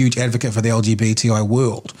a huge advocate for the LGBTI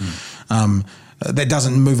world. That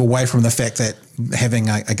doesn't move away from the fact that having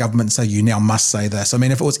a government say you now must say this. If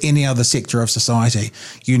it was any other sector of society,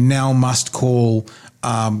 you now must call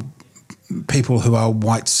people who are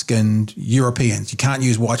white-skinned Europeans. You can't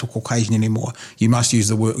use white or Caucasian anymore. You must use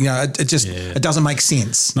the word. It doesn't make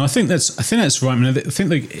sense. No, I think that's right. I think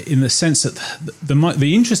that in the sense that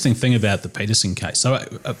the interesting thing about the Peterson case. So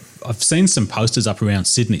I've seen some posters up around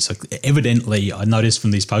Sydney. So evidently, I noticed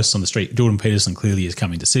from these posts on the street, Jordan Peterson clearly is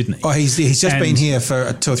coming to Sydney. Oh, he's just been here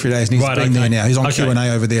for 2 or 3 days, and he's been there now. He's on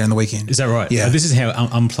Q&A over there on the weekend. Is that right? Yeah. This is how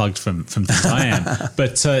unplugged from things I am.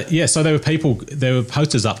 But so there were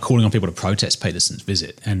posters up calling on people to protest Peterson's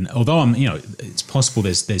visit. And although it's possible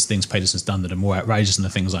there's things Peterson's done that are more outrageous than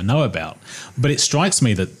the things I know about, but it strikes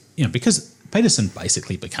me that, because Peterson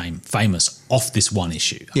basically became famous off this one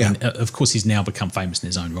issue. Of course, he's now become famous in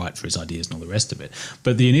his own right for his ideas and all the rest of it.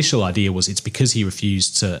 But the initial idea was it's because he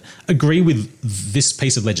refused to agree with this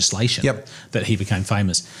piece of legislation that he became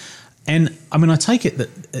famous. And I take it that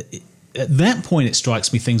at that point, it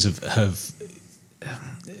strikes me things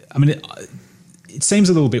it seems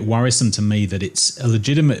a little bit worrisome to me that it's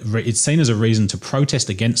it's seen as a reason to protest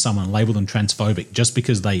against someone, label them transphobic, just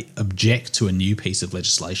because they object to a new piece of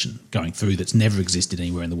legislation going through that's never existed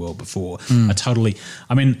anywhere in the world before.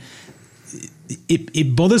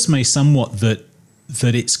 It bothers me somewhat that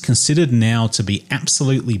it's considered now to be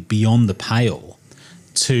absolutely beyond the pale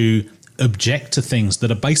to object to things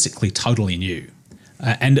that are basically totally new.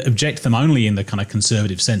 and object them only in the kind of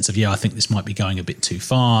conservative sense of, I think this might be going a bit too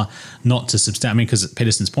far, not to because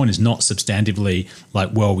Pedersen's point is not substantively like,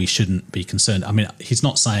 well, we shouldn't be concerned. I mean, he's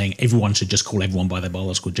not saying everyone should just call everyone by their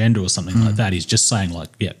biological gender or something like that. He's just saying like,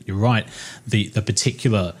 yeah, you're right. The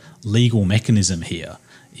particular legal mechanism here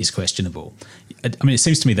is questionable. I mean, it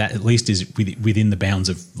seems to me that at least is within the bounds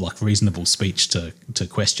of like reasonable speech to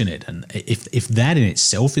question it. And if that in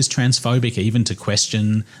itself is transphobic, even to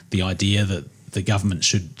question the idea that the government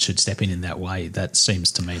should step in that way, that seems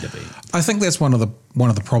to me to be. I think that's one of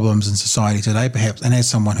the problems in society today, perhaps. And as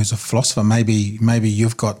someone who's a philosopher, maybe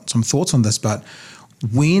you've got some thoughts on this. But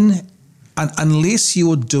unless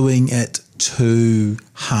you're doing it to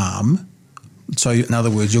harm, so in other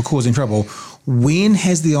words, you're causing trouble. When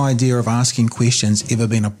has the idea of asking questions ever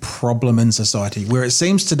been a problem in society? Where it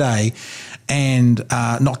seems today, and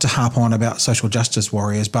not to harp on about social justice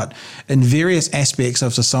warriors, but in various aspects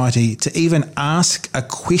of society, to even ask a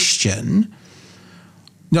question,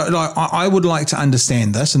 I would like to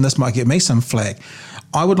understand this, and this might get me some flack.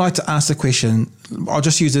 I would like to ask the question, I'll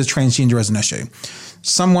just use it as transgender as an issue.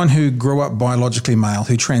 Someone who grew up biologically male,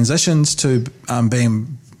 who transitions to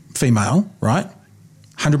being female, right?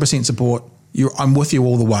 100% support. I'm with you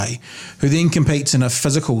all the way. Who then competes in a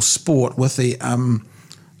physical sport with the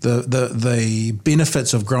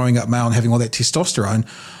benefits of growing up male and having all that testosterone.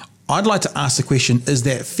 I'd like to ask the question: is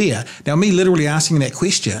that fair? Now, me literally asking that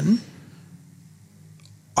question,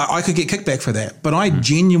 I could get kickback for that, but I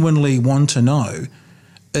genuinely want to know: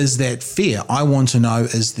 is that fair? I want to know,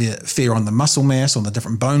 is there fair on the muscle mass, on the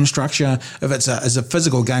different bone structure? If it's a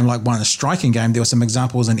physical game like one, a striking game, there were some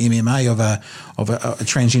examples in MMA of a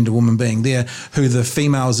transgender woman being there, who the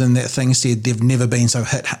females in that thing said they've never been so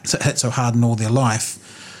hit so hard in all their life.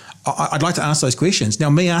 I'd like to ask those questions. Now,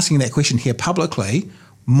 me asking that question here publicly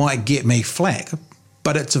might get me flack,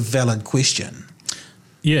 but it's a valid question.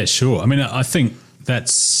 Yeah, sure. I mean, I think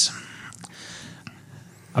that's...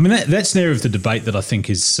 that's an area of the debate that I think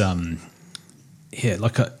is,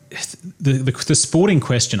 the sporting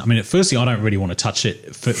question. I mean, firstly, I don't really want to touch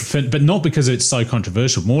it, but not because it's so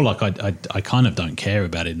controversial. More like I kind of don't care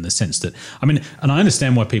about it in the sense that, and I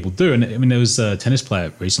understand why people do. And I mean, there was a tennis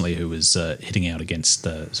player recently who was hitting out against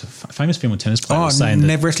a famous female tennis player. Saying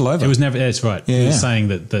Navratilova. It was never. That's right. Yeah, he was saying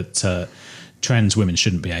that trans women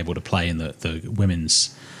shouldn't be able to play in the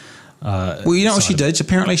women's. Well, you know what she did?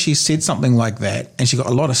 Apparently she said something like that and she got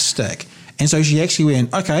a lot of stick. And so she actually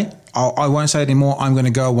went, okay, I won't say it anymore. I'm going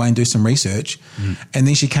to go away and do some research. And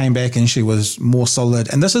then she came back and she was more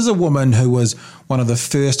solid. And this is a woman who was one of the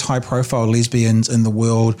first high-profile lesbians in the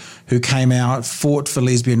world, who came out, fought for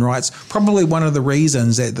lesbian rights. Probably one of the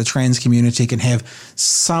reasons that the trans community can have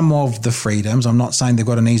some of the freedoms. I'm not saying they've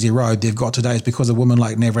got an easy road. They've got today is because of a woman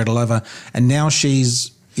like Navratilova. And now she's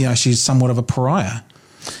somewhat of a pariah.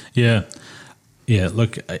 Yeah.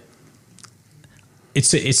 Look,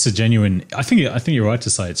 it's a genuine. I think you're right to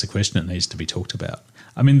say it's a question that needs to be talked about.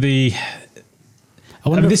 I mean,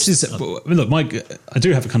 look, Mike. I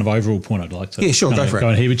do have a kind of overall point I'd like to. Yeah, sure, go for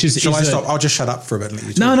it. Here, which is, shall I stop? I'll just shut up for a bit and let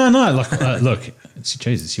you talk. No. Like, look,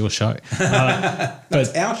 it's your show. But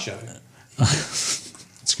it's our show.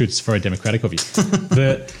 It's good. It's very democratic of you.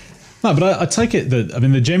 No, but I take it that,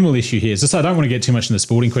 the general issue here is, I don't want to get too much in the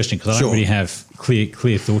sporting question because I don't really have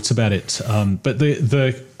clear thoughts about it. But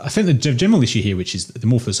I think the general issue here, which is the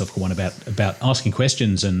more philosophical one about asking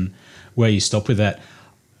questions and where you stop with that,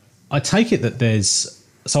 I take it that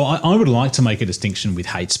I would like to make a distinction with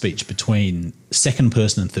hate speech between second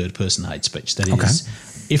person and third person hate speech. That is,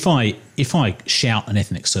 if I shout an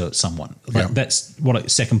ethnic slur at someone, that's what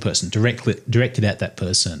second person directed at that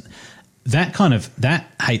person. That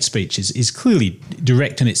hate speech is clearly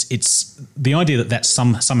direct, and it's the idea that that's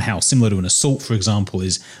somehow similar to an assault, for example,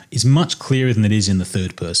 is much clearer than it is in the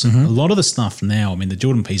third person. A lot of the stuff now, the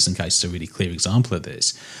Jordan Peterson case is a really clear example of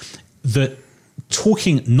this, that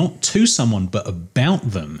talking not to someone but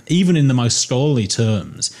about them, even in the most scholarly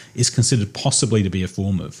terms, is considered possibly to be a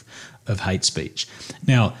form of hate speech.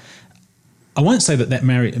 Now, I won't say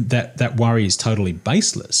that worry is totally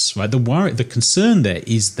baseless, right? The concern there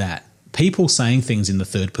is that people saying things in the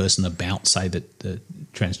third person about, say, the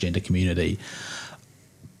transgender community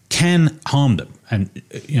can harm them, and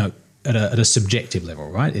at a subjective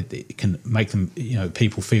level, right? It can make them,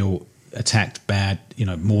 people feel attacked, bad,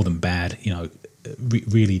 more than bad,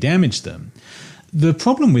 really damage them. The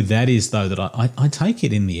problem with that is, though, that I take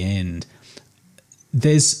it in the end,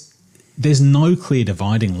 there's no clear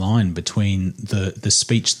dividing line between the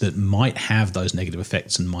speech that might have those negative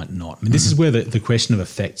effects and might not. This is where the question of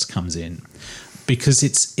effects comes in, because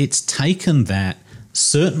it's taken that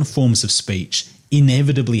certain forms of speech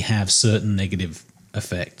inevitably have certain negative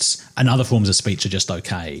effects and other forms of speech are just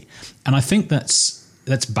okay. And I think that's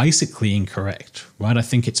basically incorrect, right? I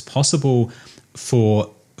think it's possible for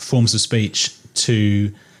forms of speech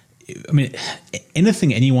to, I mean,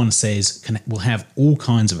 anything anyone says will have all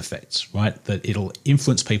kinds of effects, right? That it'll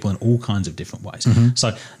influence people in all kinds of different ways.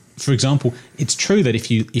 So, for example, it's true that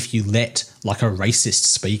if you let like a racist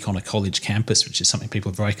speak on a college campus, which is something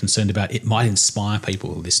people are very concerned about, it might inspire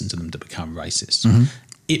people who listen to them to become racist.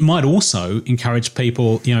 It might also encourage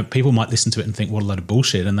people, people might listen to it and think, what a load of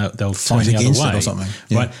bullshit, and they'll fight turn the against other way, it or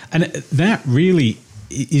something. Right? And that really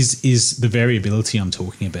is the variability I'm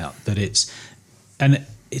talking about. That it's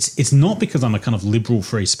not because I'm a kind of liberal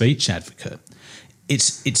free speech advocate.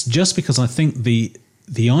 It's just because I think the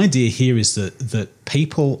idea here is that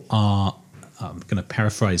people are, I'm going to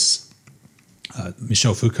paraphrase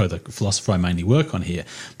Michel Foucault, the philosopher I mainly work on here,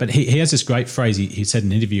 but he has this great phrase he said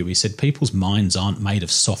in an interview. He said, people's minds aren't made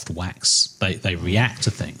of soft wax. They react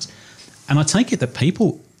to things. And I take it that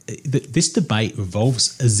this debate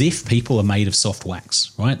revolves as if people are made of soft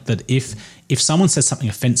wax, right? That if someone says something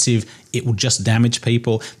offensive, it will just damage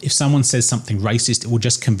people. If someone says something racist, it will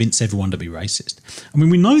just convince everyone to be racist. I mean,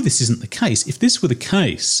 we know this isn't the case. If this were the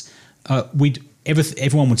case,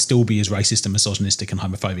 everyone would still be as racist and misogynistic and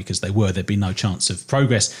homophobic as they were. There'd be no chance of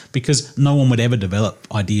progress because no one would ever develop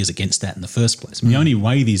ideas against that in the first place. I mean, the only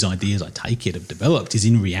way these ideas, I take it, have developed is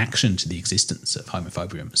in reaction to the existence of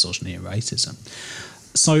homophobia and misogyny and racism.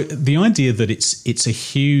 So the idea that it's a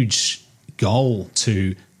huge goal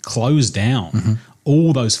to close down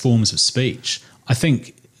all those forms of speech, I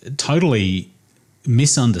think totally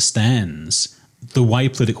misunderstands the way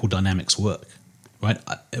political dynamics work, right?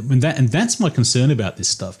 And that's my concern about this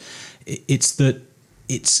stuff. It's that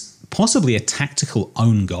it's possibly a tactical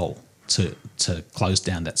own goal to close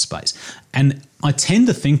down that space. And I tend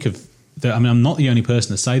to think of I'm not the only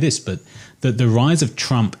person to say this, but the rise of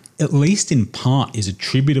Trump, at least in part, is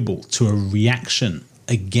attributable to a reaction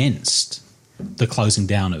against the closing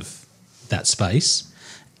down of that space,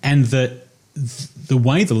 and that the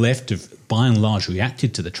way the left have by and large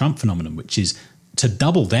reacted to the Trump phenomenon, which is to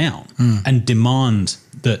double down and demand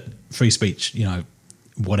that free speech,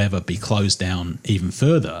 whatever, be closed down even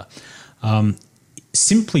further,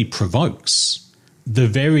 simply provokes the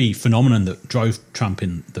very phenomenon that drove Trump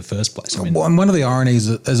in the first place. And one of the ironies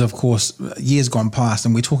is, of course, years gone past,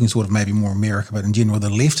 and we're talking sort of maybe more America, but in general,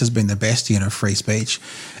 the left has been the bastion of free speech.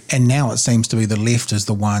 And now it seems to be the left is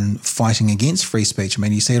the one fighting against free speech. I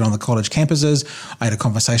mean, you see it on the college campuses. I had a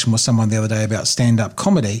conversation with someone the other day about stand-up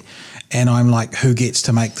comedy, and I'm like, who gets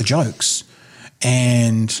to make the jokes?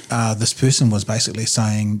 And this person was basically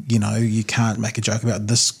saying, you can't make a joke about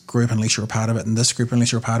this group unless you're a part of it, and this group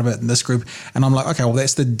unless you're a part of it, and this group. And I'm like, okay, well,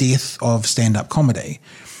 that's the death of stand-up comedy.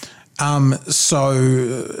 So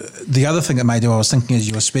the other thing it may do, I was thinking as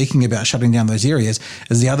you were speaking about shutting down those areas,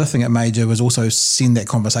 is the other thing it may do is also send that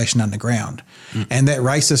conversation underground. And that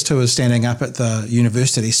racist who is standing up at the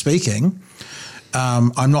university speaking,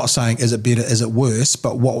 I'm not saying is it better, is it worse,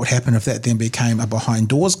 but what would happen if that then became a behind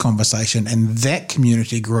doors conversation and that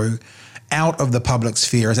community grew out of the public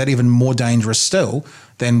sphere? Is that even more dangerous still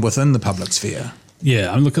than within the public sphere?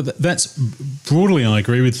 Yeah, look, that's broadly, I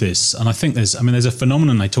agree with this, and I think there's a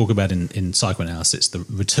phenomenon they talk about in psychoanalysis, the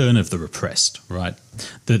return of the repressed, right?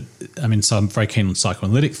 So I'm very keen on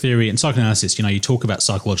psychoanalytic theory. In psychoanalysis, you talk about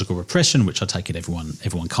psychological repression, which I take it everyone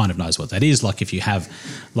kind of knows what that is. Like if you have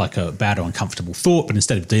like a bad or uncomfortable thought, but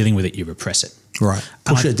instead of dealing with it, you repress it. Right,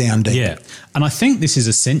 push it down deep. Yeah, and I think this is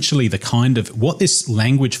essentially the kind of what this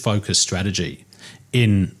language-focused strategy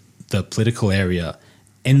in the political area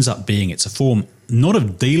ends up being. It's a form not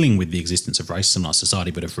of dealing with the existence of racism in our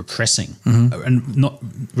society, but of repressing and not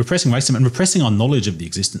repressing racism and repressing our knowledge of the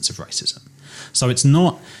existence of racism. So it's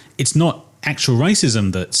not actual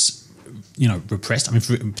racism that's repressed. I mean,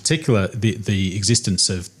 in particular, the existence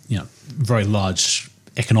of very large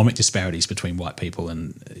economic disparities between white people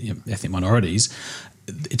and ethnic minorities.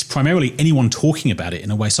 It's primarily anyone talking about it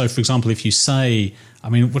in a way. So, for example, if you say,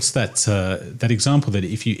 what's that example that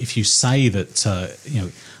if you say that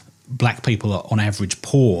black people are on average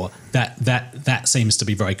poor, that seems to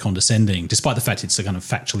be very condescending, despite the fact it's a kind of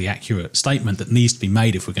factually accurate statement that needs to be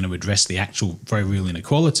made if we're going to address the actual very real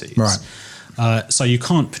inequalities. Right. So you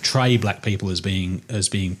can't portray black people as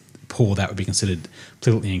being poor. That would be considered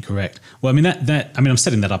politically incorrect. Well, I'm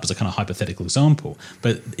setting that up as a kind of hypothetical example,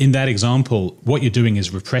 but in that example, what you're doing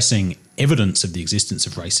is repressing evidence of the existence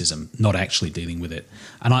of racism, not actually dealing with it.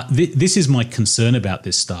 And this is my concern about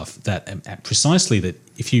this stuff, that precisely that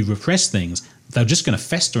if you repress things, they're just going to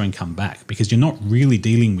fester and come back because you're not really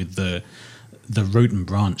dealing with the root and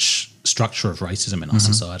branch structure of racism in our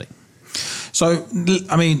society. So,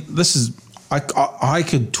 I mean, this is, I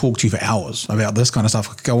could talk to you for hours about this kind of stuff.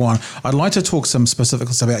 I could go on. I'd like to talk some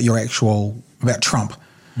specifics about about Trump.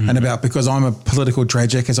 And about, because I'm a political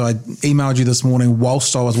tragic, as I emailed you this morning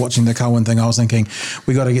whilst I was watching the Cohen thing, I was thinking,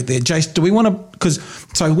 we got to get there. Jace, do we want to,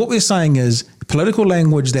 so what we're saying is political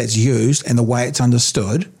language that's used and the way it's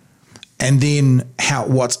understood, and then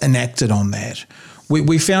what's enacted on that.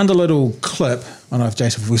 We found a little clip, I don't know if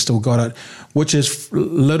Jason, if we still got it, which is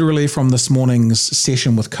literally from this morning's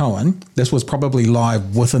session with Cohen. This was probably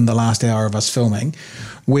live within the last hour of us filming,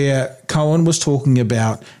 where Cohen was talking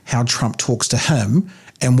about how Trump talks to him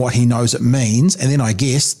and what he knows it means. And then I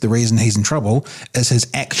guess the reason he's in trouble is his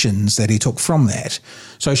actions that he took from that.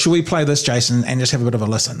 So should we play this, Jason, and just have a bit of a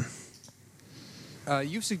listen?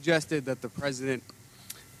 You suggested that the president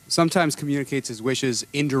sometimes communicates his wishes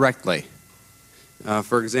indirectly.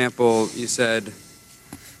 For example, you said,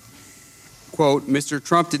 quote, "Mr.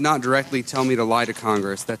 Trump did not directly tell me to lie to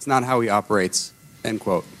Congress. That's not how he operates," end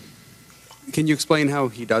quote. Can you explain how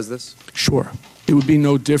he does this? Sure. It would be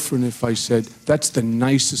no different if I said, "That's the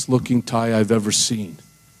nicest looking tie I've ever seen,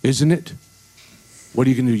 isn't it?" What are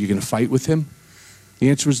you going to do? You're going to fight with him? The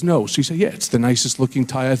answer is no. So you say, "Yeah, it's the nicest looking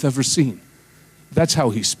tie I've ever seen." That's how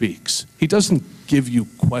he speaks. He doesn't give you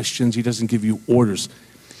questions. He doesn't give you orders.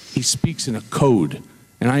 He speaks in a code.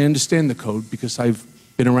 And I understand the code because I've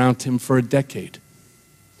been around him for a decade.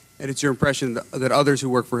 And it's your impression that others who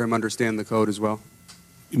work for him understand the code as well?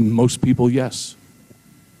 Most people, yes.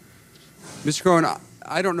 Mr. Cohen,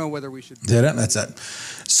 I don't know whether we should... That's it.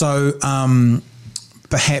 So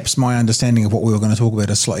perhaps my understanding of what we were going to talk about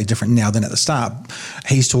is slightly different now than at the start.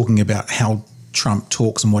 He's talking about how Trump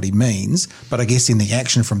talks and what he means, but I guess then the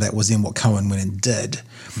action from that was then what Cohen went and did.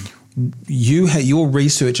 You had your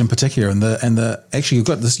research in particular, and the actually you've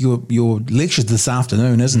got this your lectures this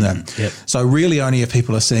afternoon, isn't it? Yep. So really, only if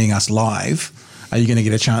people are seeing us live are you going to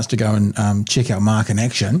get a chance to go and check out Mark in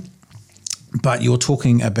action. But you're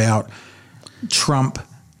talking about Trump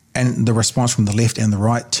and the response from the left and the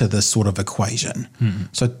right to this sort of equation.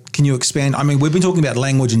 So can you expand? I mean, we've been talking about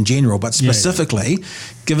language in general, but specifically,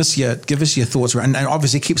 give us your thoughts around, and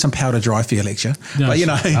obviously keep some powder dry for your lecture. No, but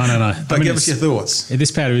no. But give us your thoughts.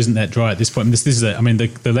 This powder isn't that dry at this point. This is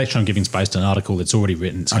the lecture I'm giving is based on an article that's already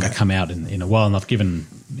written. It's going to come out in a while, and I've given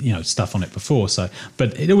stuff on it before. So,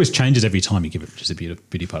 but it always changes every time you give it, which is a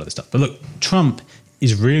beauty part of the stuff. But look, Trump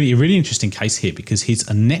is really a really interesting case here because he's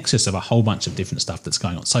a nexus of a whole bunch of different stuff that's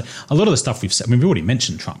going on. So a lot of the stuff we've said, we've already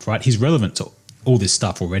mentioned Trump, right? He's relevant to all this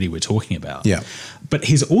stuff already we're talking about. Yeah. But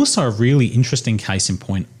he's also a really interesting case in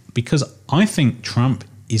point because I think Trump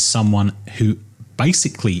is someone who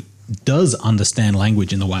basically does understand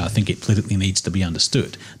language in the way I think it politically needs to be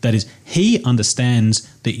understood. That is, he understands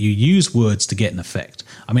that you use words to get an effect.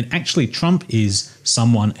 I mean, actually, Trump is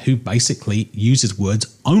someone who basically uses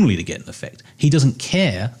words only to get an effect. He doesn't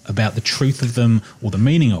care about the truth of them or the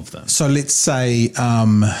meaning of them. So let's say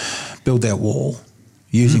build that wall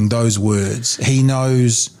using those words. He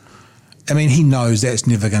knows that's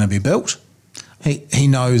never going to be built. He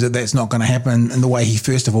knows that that's not going to happen in the way he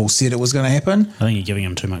first of all said it was going to happen. I think you're giving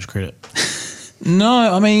him too much credit.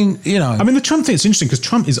 No, the Trump thing is interesting because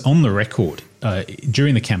Trump is on the record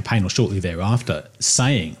during the campaign or shortly thereafter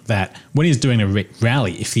saying that when he's doing a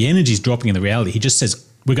rally, if the energy is dropping in the rally, he just says,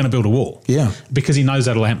 we're going to build a wall. Yeah. Because he knows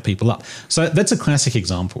that'll amp people up. So that's a classic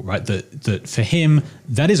example, right? That for him,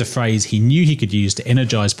 that is a phrase he knew he could use to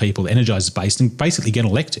energize people, energize his base, and basically get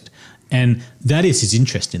elected. And that is his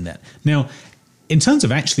interest in that. Now, in terms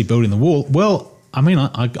of actually building the wall, well, I mean,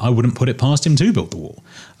 I wouldn't put it past him to build the wall.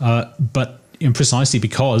 But precisely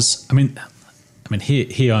because,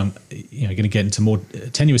 here I'm going to get into more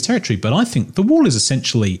tenuous territory, but I think the wall is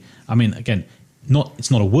essentially, again,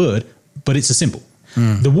 it's not a word, but it's a symbol.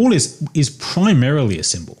 The wall is primarily a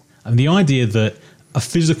symbol. And the idea that a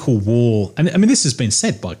physical wall, and this has been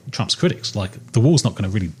said by Trump's critics, like the wall's not going to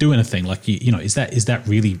really do anything. Like, is that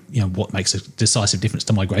really, what makes a decisive difference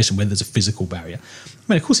to migration, whether there's a physical barrier?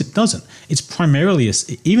 Of course it doesn't. It's primarily,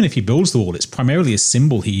 even if he builds the wall, it's primarily a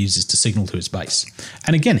symbol he uses to signal to his base.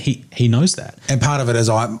 And again, he knows that. And part of it is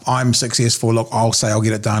I'm successful. Look, I'll say I'll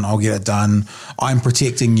get it done. I'm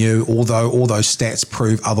protecting you, although all those stats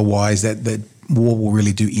prove otherwise that war will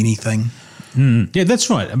really do anything. Yeah, that's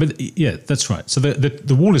right. That's right. So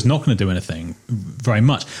the wall is not going to do anything very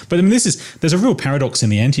much. But there's a real paradox in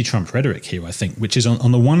the anti-Trump rhetoric here, I think, which is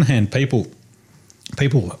on the one hand, people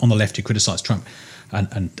on the left who criticise Trump,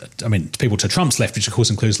 and people to Trump's left, which of course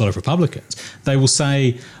includes a lot of Republicans, they will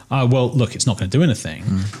say, well, look, it's not going to do anything.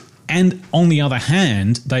 And on the other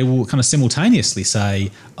hand, they will kind of simultaneously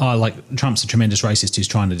say, like Trump's a tremendous racist who's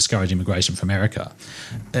trying to discourage immigration from America,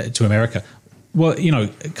 to America. Well,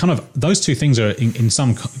 kind of those two things are in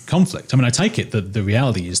some conflict. I mean, I take it that the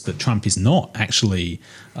reality is that Trump is not actually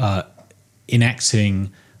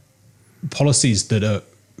enacting policies that are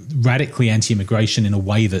radically anti-immigration in a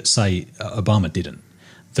way that, say, Obama didn't.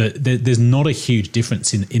 There's not a huge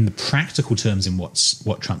difference in the practical terms in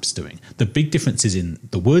what Trump's doing. The big difference is in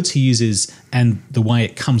the words he uses and the way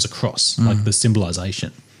it comes across, like the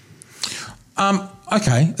symbolization.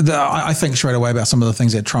 Okay. I think straight away about some of the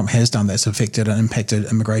things that Trump has done that's affected and impacted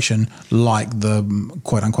immigration, like the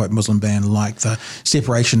quote-unquote Muslim ban, like the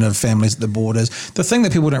separation of families at the borders. The thing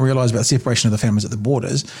that people don't realise about separation of the families at the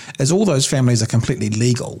borders is all those families are completely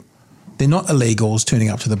legal. They're not illegals turning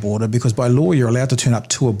up to the border because by law you're allowed to turn up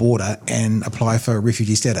to a border and apply for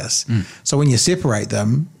refugee status. So when you separate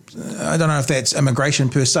them, I don't know if that's immigration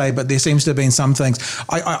per se, but there seems to have been some things.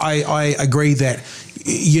 I agree that,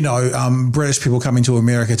 British people coming to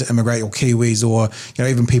America to immigrate, or Kiwis, or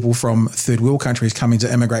even people from third world countries coming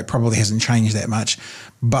to immigrate probably hasn't changed that much.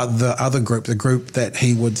 But the other group, the group that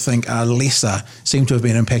he would think are lesser, seem to have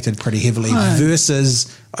been impacted pretty heavily versus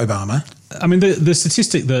Obama. I mean, the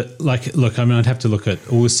statistic that, I'd have to look at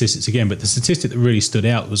all the statistics again, but the statistic that really stood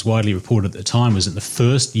out, was widely reported at the time, was that the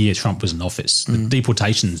first year Trump was in office, the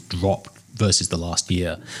deportations dropped versus the last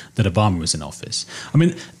year that Obama was in office. I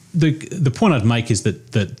mean, the point I'd make is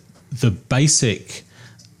that the basic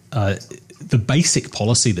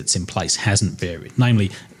policy that's in place hasn't varied.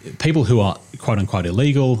 Namely, people who are quote unquote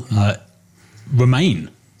illegal remain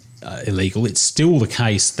illegal. It's still the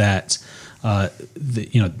case that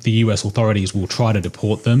the US authorities will try to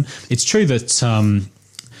deport them. It's true that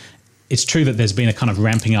there's been a kind of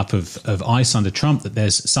ramping up of ICE under Trump, that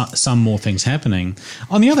there's some more things happening.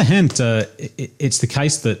 On the other hand, it's the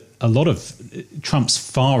case that a lot of Trump's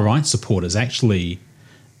far-right supporters actually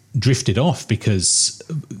drifted off because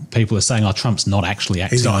people are saying, Trump's not actually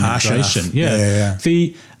acting on immigration. Yeah.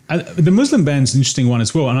 The Muslim ban's an interesting one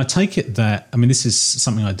as well, and I take it that, I mean, this is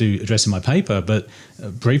something I do address in my paper, but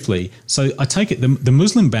briefly. So I take it the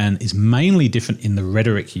Muslim ban is mainly different in the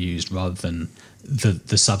rhetoric used rather than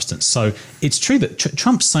the substance. So it's true that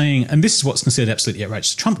Trump's saying, and this is what's considered absolutely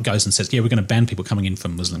outrageous, Trump goes and says, we're going to ban people coming in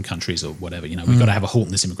from Muslim countries or whatever, we've got to have a halt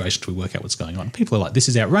in this immigration till we work out what's going on. People are like, this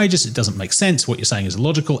is outrageous, it doesn't make sense, what you're saying is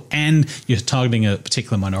illogical, and you're targeting a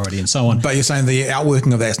particular minority and so on. But you're saying the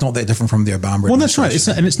outworking of that is not that different from the Obama Well, that's right,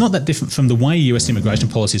 it's not that different from the way US immigration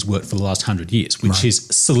policies worked for the last 100 years, which is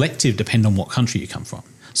selective depending on what country you come from.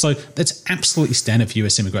 So that's absolutely standard for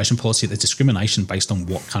US immigration policy. There's discrimination based on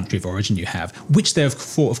what country of origin you have, which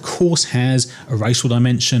therefore, of course, has a racial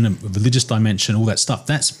dimension, a religious dimension, all that stuff.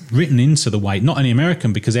 That's written into the way, not only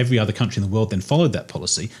American, because every other country in the world then followed that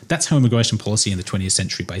policy. That's how immigration policy in the 20th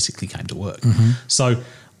century basically came to work. So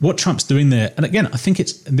what Trump's doing there, and again, I think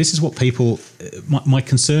this is what people, my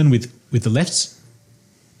concern with the left's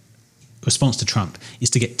response to Trump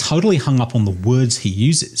is to get totally hung up on the words he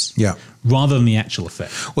uses rather than the actual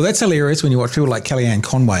effect. Well, that's hilarious when you watch people like Kellyanne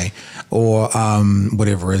Conway or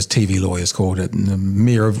whatever his TV lawyers called it, and the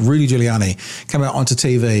mayor of Rudy Giuliani come out onto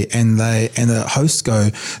TV and the hosts go,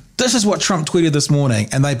 this is what Trump tweeted this morning.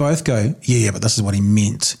 And they both go, yeah, but this is what he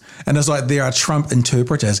meant. And it's like there are Trump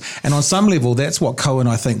interpreters. And on some level, that's what Cohen,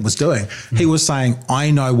 I think, was doing. He was saying,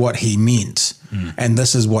 I know what he meant. And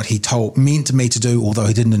this is what he meant me to do, although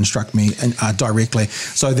he didn't instruct me directly.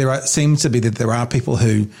 So seems to be that there are people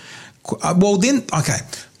who,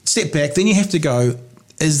 step back. Then you have to go,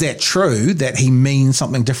 is that true that he means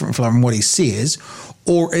something different from what he says?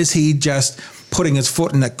 Or is he just putting his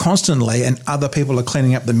foot in it constantly and other people are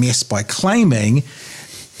cleaning up the mess by claiming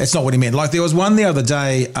that's not what he meant? Like there was one the other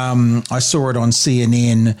day, I saw it on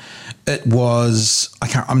CNN. It was,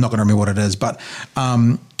 I'm not going to remember what it is, but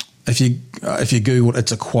if you Google,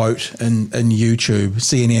 it's a quote in YouTube,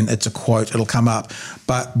 CNN, it's a quote, it'll come up.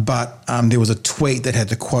 But there was a tweet that had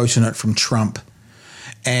the quote in it from Trump,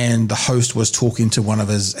 and the host was talking to one of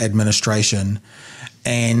his administration,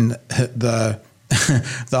 and the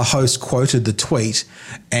host quoted the tweet,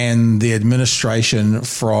 and the administration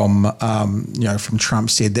from Trump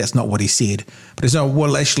said that's not what he said. But it's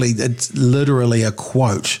actually it's literally a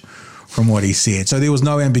quote from what he said. So there was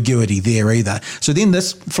no ambiguity there either. So then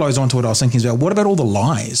this flows on to what I was thinking about. What about all the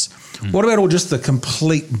lies? What about all just the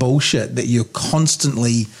complete bullshit that you're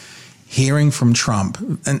constantly hearing from Trump?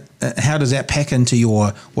 And how does that pack into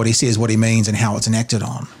what he says, what he means, and how it's enacted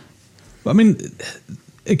on? I mean,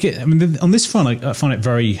 again, on this front, I find it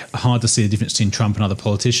very hard to see the difference between Trump and other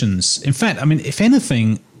politicians. In fact, I mean, if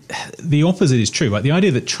anything, the opposite is true, right? The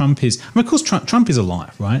idea that Trump is, of course, Trump is a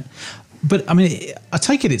liar, right? But I mean, I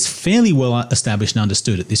take it's fairly well established and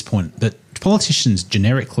understood at this point that politicians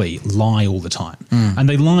generically lie all the time, and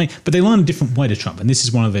they lie, but they lie in a different way to Trump. And this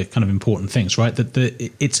is one of the kind of important things, right?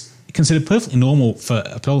 That it's considered perfectly normal for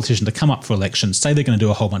a politician to come up for election, say they're going to do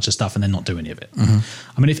a whole bunch of stuff, and then not do any of it.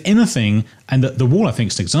 I mean, if anything, and the wall, I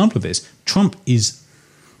think, is an example of this. Trump is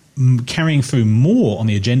carrying through more on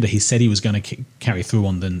the agenda he said he was going to carry through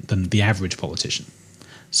on than the average politician.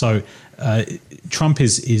 So Trump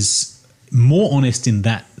is more honest in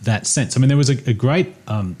that sense. I mean, there was a great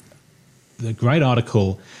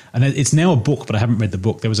article, and it's now a book, but I haven't read the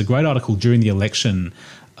book. There was a great article during the election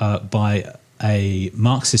by a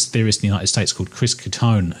Marxist theorist in the United States called Chris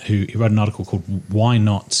Catone, who wrote an article called "Why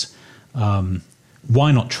Not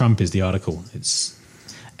Trump" is the article.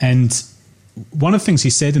 And one of the things he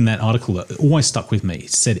said in that article that always stuck with me. He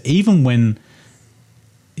said, even when,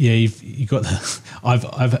 you got the,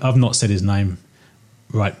 I've not said his name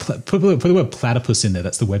right. Put the word platypus in there.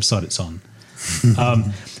 That's the website it's on.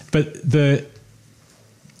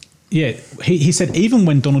 He said, even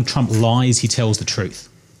when Donald Trump lies, he tells the truth.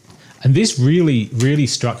 And this really, really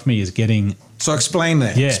struck me as getting. So explain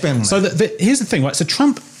that. Yeah. Explain so that. Here's the thing, right? So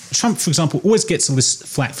Trump, for example, always gets all this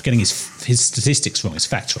flack for getting his statistics wrong, his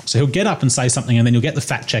facts wrong. So he'll get up and say something, and then you'll get the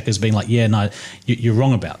fact checkers being like, "Yeah, no, you're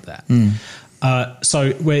wrong about that." And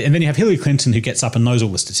then you have Hillary Clinton, who gets up and knows all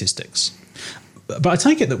the statistics. But I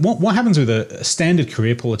take it that what happens with a standard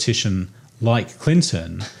career politician like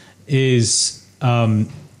Clinton is, I've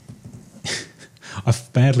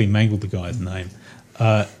badly mangled the guy's name.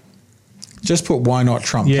 Just put "Why Not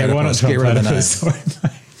Trump." Yeah, why not Trump? Get rid of the name. Sorry,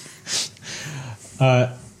 mate.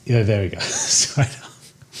 Yeah, there we go.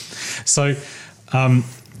 So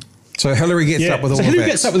Hillary gets up with all the facts. Hillary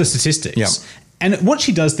gets up with the statistics. Yeah. And what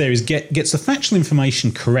she does there is gets the factual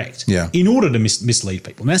information correct in order to mislead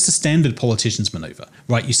people. And that's the standard politician's maneuver,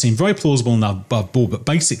 right? You seem very plausible and above board, but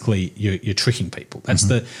basically you're tricking people. That's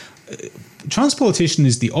Trump's politician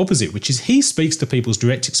is the opposite, which is he speaks to people's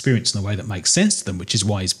direct experience in a way that makes sense to them, which is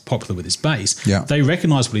why he's popular with his base. Yeah. They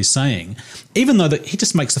recognise what he's saying, even though he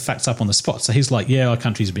just makes the facts up on the spot. So he's like, yeah, our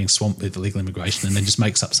country's being swamped with illegal immigration, and then just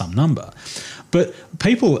makes up some number. But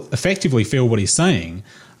people effectively feel what he's saying,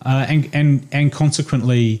 and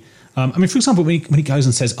consequently, I mean, for example, when he goes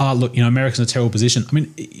and says, look, America's in a terrible position. I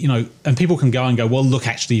mean, and people can go and go, well, look,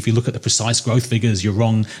 actually, if you look at the precise growth figures, you're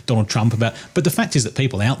wrong, Donald Trump about. But the fact is that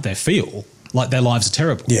people out there feel like their lives are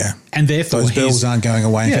terrible. Yeah. And therefore those bills aren't going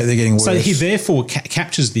away. In fact, they're getting worse. So he therefore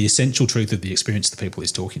captures the essential truth of the experience of the people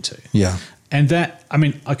he's talking to. Yeah. And that, I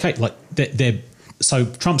mean, okay, like so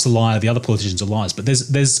Trump's a liar, the other politicians are liars, but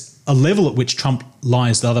there's a level at which Trump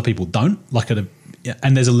lies that other people don't,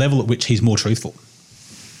 and there's a level at which he's more truthful.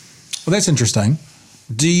 Well, that's interesting.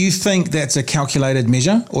 Do you think that's a calculated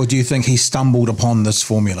measure, or do you think he stumbled upon this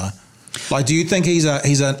formula? Like, do you think he's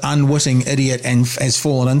an unwitting idiot and has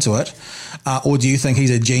fallen into it, or do you think he's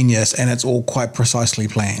a genius and it's all quite precisely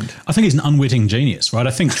planned? I think he's an unwitting genius, right?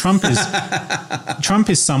 I think Trump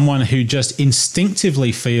is someone who just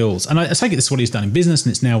instinctively feels, and I take it this is what he's done in business,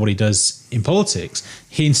 and it's now what he does in politics.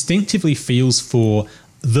 He instinctively feels for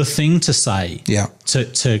the thing to say,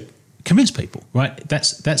 to convince people, right?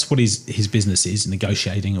 That's what his business is,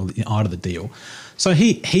 negotiating or the art of the deal. So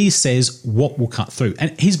he says what will cut through.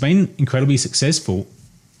 And he's been incredibly successful.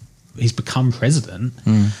 He's become president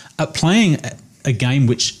at playing a game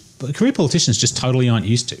which career politicians just totally aren't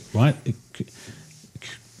used to, right?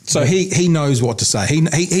 So he knows what to say.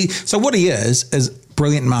 So what he is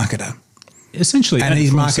brilliant marketer. Essentially. And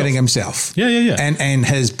he's marketing himself. Yeah. And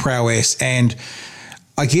his prowess. And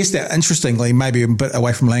I guess that, interestingly, maybe a bit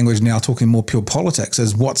away from language now, talking more pure politics,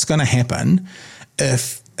 is what's going to happen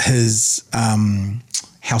if his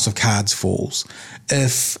house of cards falls,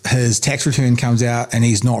 if his tax return comes out and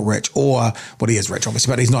he's not rich, or, well, he is rich,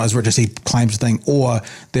 obviously, but he's not as rich as he claims to think, or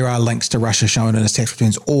there are links to Russia shown in his tax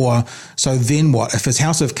returns, or, so then what? If his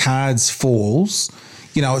house of cards falls,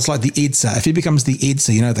 it's like the Edsa. If he becomes the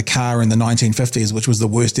Edsa, the car in the 1950s, which was the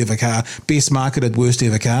worst ever car, best marketed, worst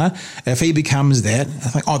ever car. If he becomes that,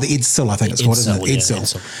 the Edsel, I think it's called, isn't it?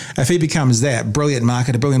 Edsel. If he becomes that, brilliant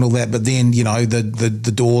marketer, brilliant all that, but then,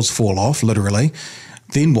 the doors fall off, literally,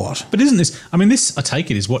 then what? But isn't this, this, I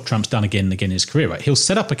take it, is what Trump's done again and again in his career, right? He'll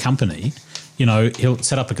set up a company, he'll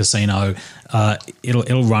set up a casino,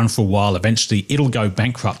 it'll run for a while, eventually it'll go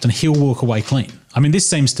bankrupt and he'll walk away clean. This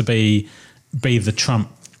seems to be the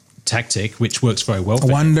Trump tactic, which works very well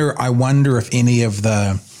for him. I wonder if any of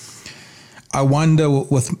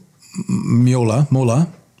with Mueller,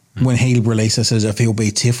 when he releases if he'll be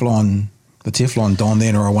the Teflon Don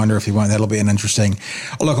then, or I wonder if he won't. That'll be an interesting.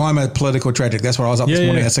 Look, I'm a political tragic. That's why I was up this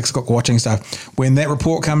morning at 6 o'clock watching stuff. When that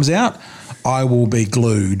report comes out, I will be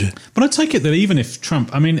glued. But I take it that even if Trump,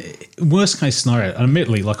 I mean, worst case scenario,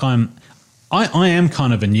 admittedly, like I am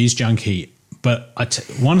kind of a news junkie, but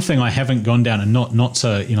one thing I haven't gone down, and not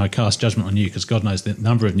to cast judgment on you, because God knows the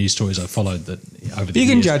number of news stories I've followed that over the years.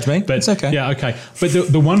 You can judge me, but it's okay. Yeah, okay. But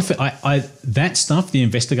the one thing that stuff, the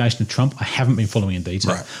investigation of Trump, I haven't been following in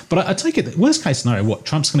detail. Right. But I take it that worst case scenario, what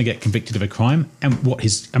Trump's going to get convicted of a crime, and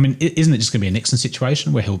isn't it just going to be a Nixon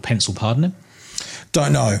situation where he'll pencil pardon him?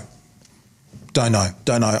 Don't know.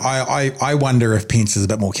 I wonder if Pence is a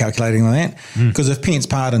bit more calculating than that, because if Pence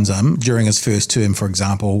pardons him during his first term, for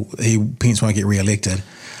example, Pence won't get re-elected.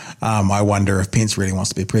 I wonder if Pence really wants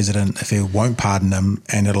to be president, if he won't pardon him,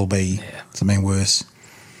 and it'll be something worse.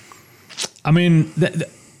 I mean,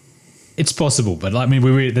 it's possible, but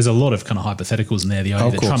there's a lot of kind of hypotheticals in there. The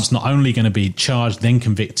idea that Trump's not only going to be charged, then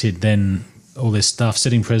convicted, then all this stuff,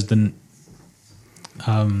 sitting president.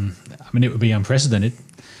 It would be unprecedented.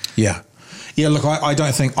 Yeah. Yeah, look, I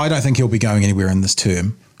don't think he'll be going anywhere in this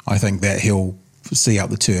term. I think that he'll see out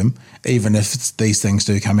the term, even if these things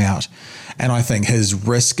do come out. And I think his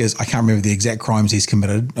risk is, I can't remember the exact crimes he's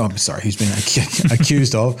committed. Oh, I'm sorry, he's been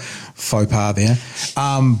accused of. Faux pas there.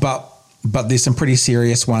 But there's some pretty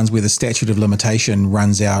serious ones where the statute of limitation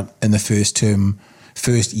runs out in the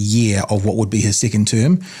first year of what would be his second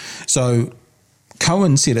term. So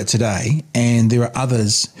Cohen said it today, and there are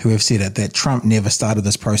others who have said it, that Trump never started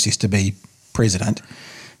this process to be president.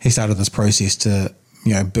 He started this process to,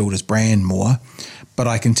 build his brand more. But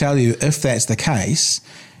I can tell you, if that's the case,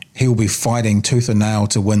 he'll be fighting tooth and nail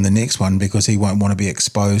to win the next one, because he won't want to be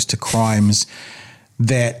exposed to crimes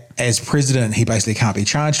that as president he basically can't be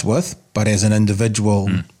charged with, but as an individual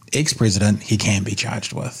ex-president he can be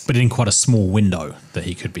charged with. But in quite a small window that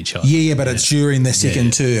he could be charged. Yeah, but it's during the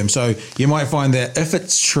second term. So you might find that if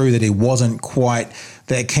it's true that he wasn't quite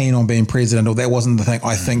that keen on being president, or that wasn't the thing,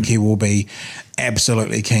 I think he will be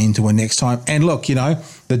absolutely keen to win next time. And look,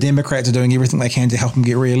 the Democrats are doing everything they can to help him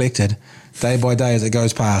get re-elected day by day as it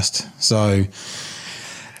goes past. So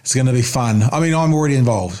it's going to be fun. I mean, I'm already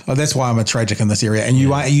involved. That's why I'm a tragic in this area. And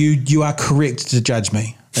you are correct to judge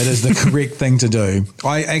me. It is the correct thing to do.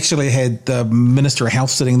 I actually had the Minister of Health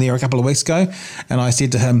sitting there a couple of weeks ago, and I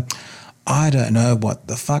said to him, I don't know what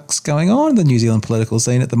the fuck's going on in the New Zealand political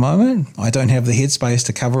scene at the moment. I don't have the headspace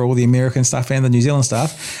to cover all the American stuff and the New Zealand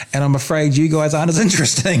stuff, and I'm afraid you guys aren't as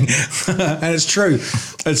interesting. And it's true.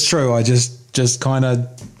 It's true. I just kind of,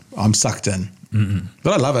 I'm sucked in. Mm-hmm.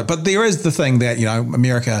 But I love it. But there is the thing that,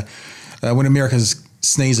 America, when America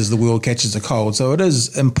sneezes, the world catches a cold. So it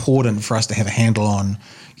is important for us to have a handle on,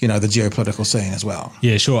 the geopolitical scene as well.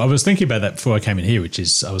 Yeah, sure. I was thinking about that before I came in here, which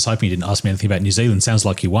is, I was hoping you didn't ask me anything about New Zealand. Sounds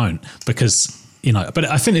like you won't, because, but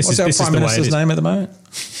I think this is the way it is. What's our Prime Minister's name at the moment?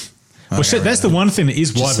 Well, that's the one thing that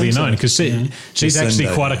is widely known, because she's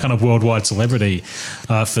actually quite a kind of worldwide celebrity.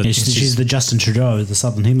 She's the Justin Trudeau of the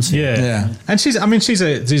Southern Hemisphere. Yeah. And she's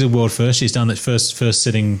a world first. She's done that first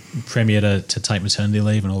sitting premier to take maternity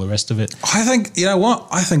leave and all the rest of it. I think, you know what?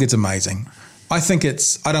 I think it's amazing. I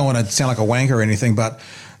don't want to sound like a wanker or anything, but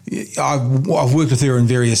I've worked with her in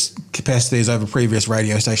various capacities over previous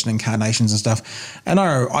radio station incarnations and stuff, and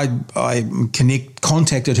I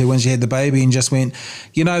contacted her when she had the baby and just went,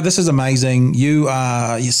 this is amazing. You're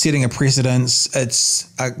setting a precedence.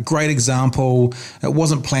 It's a great example. It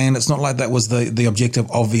wasn't planned. It's not like that was the objective,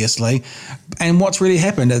 obviously. And what's really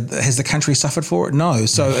happened? Has the country suffered for it? No.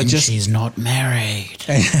 So she's not married.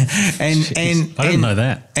 And I didn't know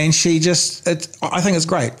that. And she I think it's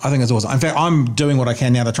great. I think it's awesome. In fact, I'm doing what I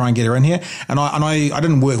can now to try and get her in here. And I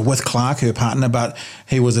didn't work with Clark, her partner, but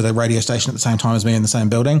he was at a radio station at the same time as me in the same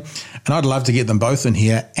building. And I'd love to get them both in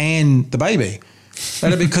here and the baby.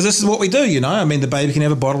 Because this is what we do, I mean, the baby can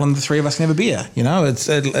have a bottle and the three of us can have a beer.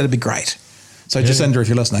 It'll be great. So Jacinda, if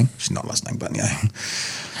you're listening, she's not listening, but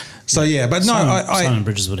So but no, Simon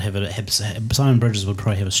Bridges would Simon Bridges would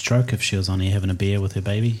probably have a stroke if she was on here having a beer with her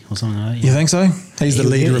baby or something like that. You think so? He's the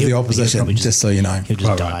leader of the opposition, just so you know. He'll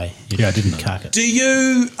just die. Yeah, I didn't know. Do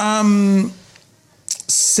you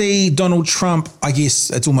see Donald Trump? I guess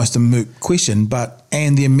it's almost a moot question,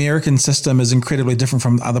 and the American system is incredibly different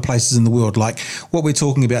from other places in the world. Like what we're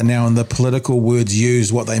talking about now, and the political words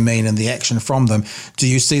used, what they mean, and the action from them. Do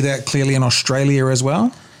you see that clearly in Australia as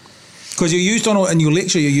well? Because you use in your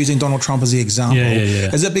lecture, you're using Donald Trump as the example.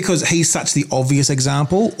 Yeah. Is it because he's such the obvious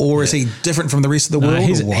example, or is he different from the rest of the world?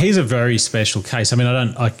 He's a very special case. I mean,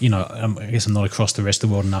 I guess I'm not across the rest of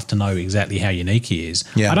the world enough to know exactly how unique he is.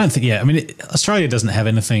 Yeah. I don't think. Yeah, I mean, Australia doesn't have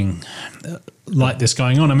anything like this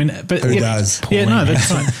going on. I mean, but who does? Yeah, no,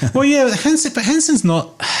 that's right. Well, yeah, but Hanson's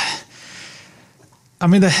not. I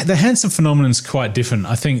mean, the Hanson phenomenon is quite different.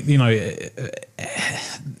 I think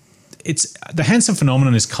it's the Hanson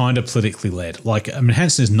phenomenon is kind of politically led. Like, I mean,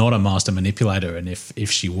 Hanson is not a master manipulator, and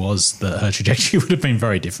if she was, her trajectory would have been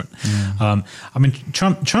very different. I mean,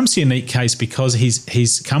 Trump's a unique case because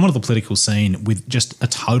he's come onto the political scene with just a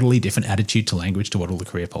totally different attitude to language to what all the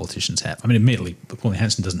career politicians have. I mean, admittedly, Pauline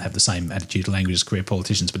Hanson doesn't have the same attitude to language as career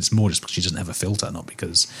politicians, but it's more just because she doesn't have a filter, not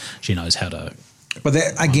because she knows how to. But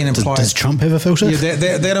that again implies. Does Trump have a filter? Yeah,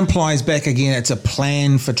 that implies back again. It's a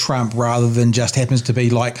plan for Trump rather than just happens to be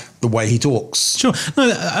like the way he talks. Sure,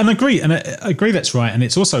 no, and I agree that's right, and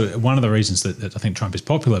it's also one of the reasons that I think Trump is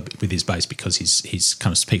popular with his base because he's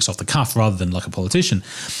kind of speaks off the cuff rather than like a politician.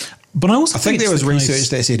 But I also think there was research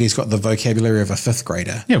that said he's got the vocabulary of a fifth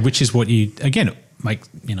grader. Yeah, which is what you again make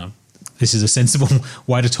This is a sensible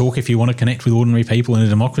way to talk if you want to connect with ordinary people in a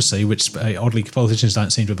democracy, which oddly politicians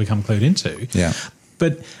don't seem to have become clued into. Yeah.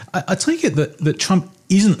 But I take it that Trump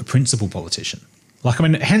isn't a principled politician. Like, I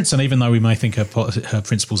mean, Hanson, even though we may think her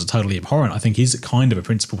principles are totally abhorrent, I think he's kind of a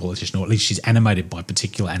principled politician, or at least she's animated by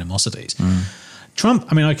particular animosities. Trump,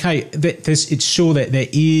 I mean, okay, it's sure that there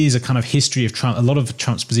is a kind of history of Trump. A lot of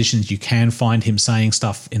Trump's positions, you can find him saying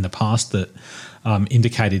stuff in the past that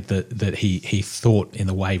indicated that he thought in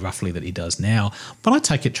the way roughly that he does now. But I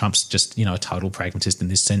take it Trump's just, a total pragmatist in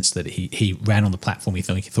this sense that he ran on the platform he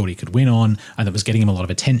thought he could win on, and that was getting him a lot of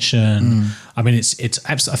attention. I mean, I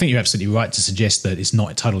think you're absolutely right to suggest that it's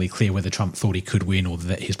not totally clear whether Trump thought he could win or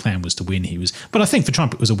that his plan was to win. But I think for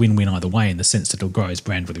Trump it was a win-win either way in the sense that it'll grow his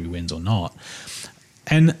brand whether he wins or not.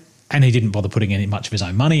 And he didn't bother putting much of his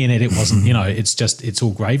own money in it. It wasn't, it's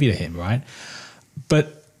all gravy to him, right?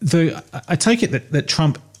 But I take it that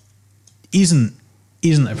Trump isn't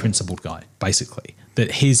a principled guy, basically.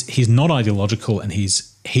 That he's not ideological and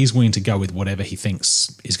he's willing to go with whatever he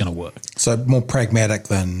thinks is going to work. So more pragmatic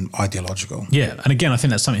than ideological. Yeah, and again, I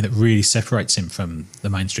think that's something that really separates him from the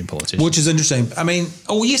mainstream politicians. Which is interesting. I mean,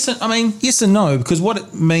 yes and no, because what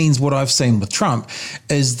it means, what I've seen with Trump,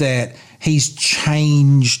 is that he's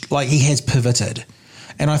changed, like he has pivoted.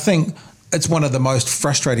 And I think it's one of the most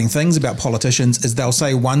frustrating things about politicians is they'll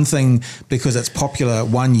say one thing because it's popular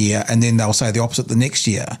one year and then they'll say the opposite the next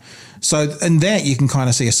year. So in that you can kind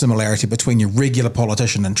of see a similarity between your regular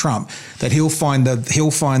politician and Trump, that he'll find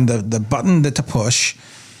the button to push,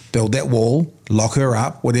 build that wall, lock her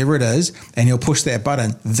up, whatever it is, and he'll push that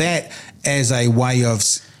button. That as a way of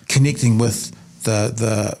connecting with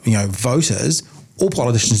the voters. All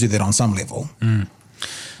politicians do that on some level.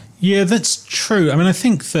 Yeah, that's true. I mean, I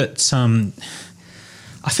think that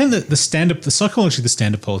the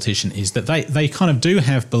standard politician is that they kind of do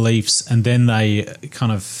have beliefs and then they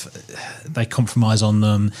compromise on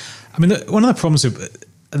them. I mean, one of the problems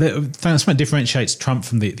that's what differentiates Trump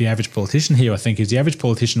from the average politician here, I think, is the average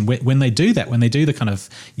politician, when they do that, when they do the kind of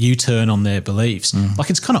U-turn on their beliefs, like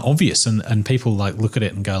it's kind of obvious and people like look at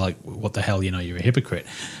it and go like, what the hell, you're a hypocrite.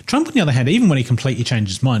 Trump, on the other hand, even when he completely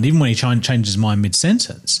changes his mind, even when he changes his mind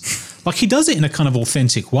mid-sentence, like he does it in a kind of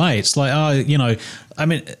authentic way. It's like, I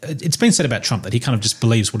mean, it's been said about Trump that he kind of just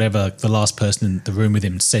believes whatever the last person in the room with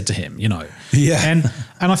him said to him, Yeah. And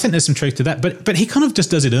I think there's some truth to that. But he kind of just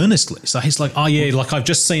does it earnestly. So he's like, oh yeah, like I've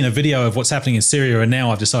just seen a video of what's happening in Syria and now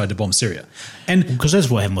I've decided to bomb Syria. And because that's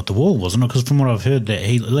what happened with the wall, wasn't it? Because from what I've heard, that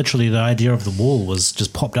he literally the idea of the wall was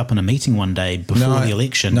just popped up in a meeting one day before the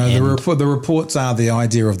election. No, the reports are the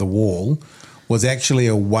idea of the wall was actually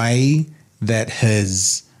a way that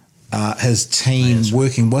his team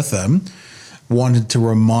working with him wanted to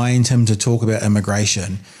remind him to talk about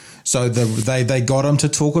immigration. So they got him to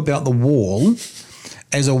talk about the wall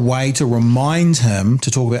as a way to remind him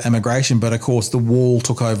to talk about immigration, but of course the wall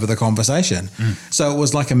took over the conversation. So it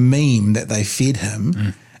was like a meme that they fed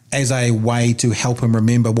him as a way to help him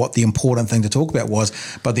remember what the important thing to talk about was,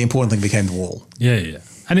 but the important thing became the wall. Yeah.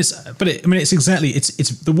 And it's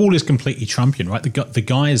the wall is completely Trumpian, right? The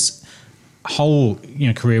guy's whole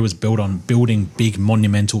career was built on building big,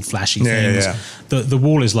 monumental, flashy things. Yeah. The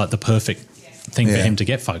wall is like the perfect thing for him to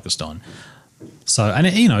get focused on. So, and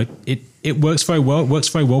it works very well. It works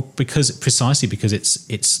very well because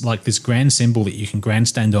it's like this grand symbol that you can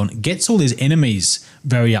grandstand on. It gets all his enemies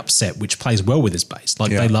very upset, which plays well with his base.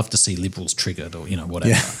 Like they love to see liberals triggered or whatever.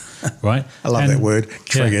 Yeah. Right? I love that word,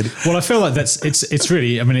 triggered. Yeah. Well, I feel like it's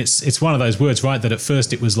really, I mean, it's one of those words, right? That at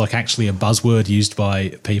first it was like actually a buzzword used by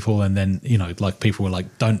people, and then like people were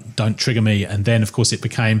like, don't trigger me, and then of course it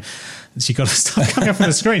became. So you got to start coming up on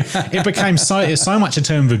the screen. It became so much a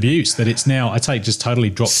term of abuse that it's now just totally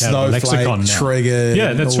dropped out of the lexicon now. Triggered.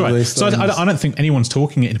 Yeah, that's right. So I don't think anyone's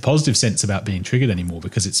talking in a positive sense about being triggered anymore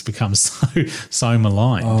because it's become so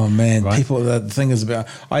maligned. Oh man, right? People. The thing is about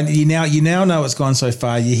you now know it's gone so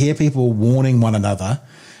far. You hear people warning one another.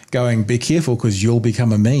 going, be careful because you'll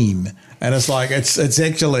become a meme. And it's like, it's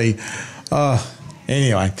actually,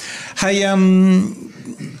 anyway. Hey,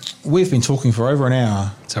 we've been talking for over an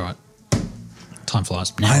hour. It's all right. Time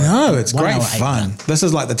flies. I know, it's 1 great hour, 8 fun. minutes. This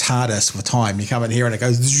is like the TARDIS for time. You come in here and it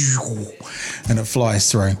goes and it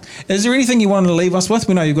flies through. Is there anything you wanted to leave us with?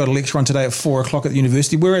 We know you've got a lecture on today at 4 o'clock at the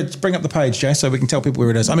university. Bring up the page, Jay, so we can tell people where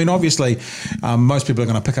it is. I mean, obviously, most people are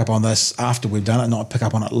going to pick up on this after we've done it, not pick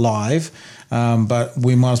up on it live. But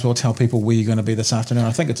we might as well tell people where you're going to be this afternoon.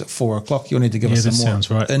 I think it's at 4 o'clock. You'll need to give us some more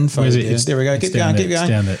sounds right. info. Where's it? Yes, there we go. Keep going. It's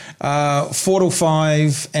down there. 4 till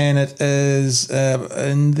 5, and it is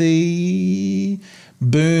in the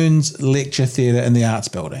Burns Lecture Theatre in the Arts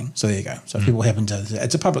Building. So there you go. So if people happen to,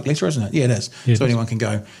 it's a public lecture, isn't it? Yeah, it is. Yeah, so anyone can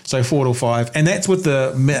go. So 4 till 5, and that's with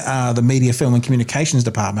the Media, Film and Communications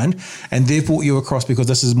Department, and they've brought you across because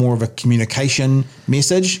this is more of a communication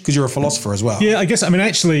message because you're a philosopher as well. Yeah, I guess. I mean,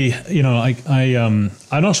 actually, you know, I'm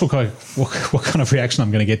not sure what kind of reaction I'm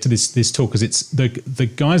going to get to this talk because it's the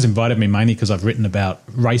guys invited me mainly because I've written about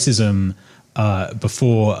racism.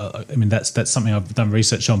 Before, I mean, that's something I've done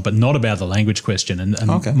research on, but not about the language question. And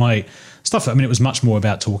Okay. my stuff, I mean, it was much more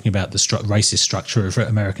about talking about the racist structure of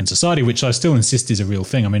American society, which I still insist is a real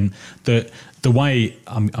thing. I mean, the way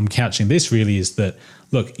I'm couching this really is that,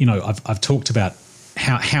 look, you know, I've talked about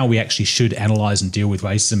how we actually should analyse and deal with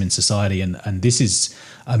racism in society, and this is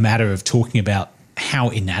a matter of talking about how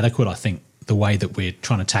inadequate I think the way that we're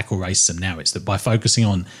trying to tackle racism now is that by focusing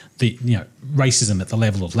on the racism at the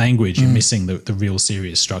level of language, you're missing the real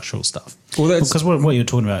serious structural stuff. Well, that's Because what you were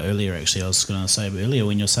talking about earlier, actually, I was going to say earlier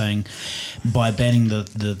when you're saying by banning the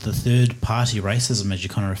third party racism, as you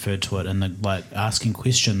kind of referred to it, and like asking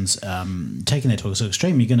questions, taking that to a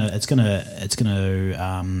extreme, it's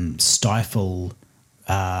gonna stifle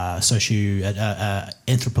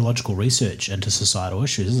anthropological research into societal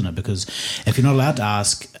issues, isn't it? Because if you're not allowed to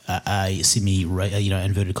ask a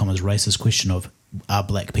inverted commas racist question of are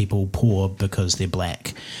black people poor because they're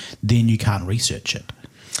black, then you can't research it.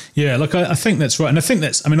 Yeah, look, I think that's right. And I think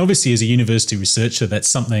that's, I mean, obviously as a university researcher, that's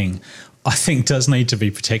something I think does need to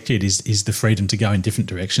be protected is the freedom to go in different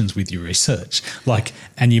directions with your research. Like,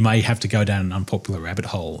 and you may have to go down an unpopular rabbit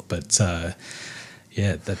hole, but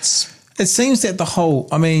yeah, that's... It seems that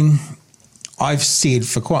I've said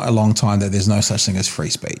for quite a long time that there's no such thing as free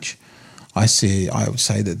speech. I would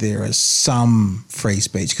say that there is some free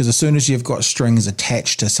speech because as soon as you've got strings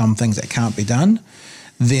attached to some things that can't be done,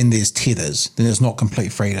 then there's tethers, then there's not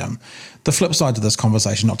complete freedom. The flip side to this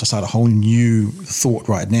conversation, not to start a whole new thought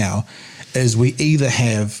right now, is we either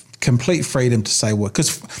have complete freedom to say what,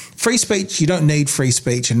 because free speech, you don't need free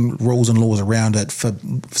speech and rules and laws around it for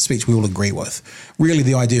speech we all agree with. Really,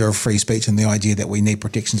 the idea of free speech and the idea that we need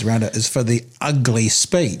protections around it is for the ugly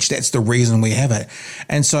speech. That's the reason we have it.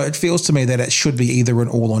 And so it feels to me that it should be either an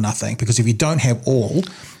all or nothing, because if you don't have all,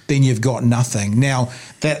 then you've got nothing. Now,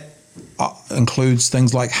 that includes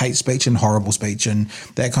things like hate speech and horrible speech and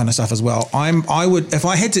that kind of stuff as well. I would, if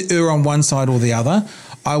I had to err on one side or the other,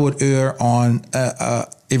 I would err on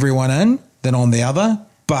everyone in than on the other.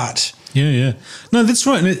 But Yeah. No, that's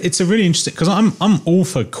right. And it's a really interesting, because I'm all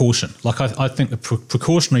for caution. Like I think the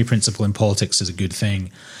precautionary principle in politics is a good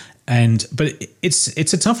thing. But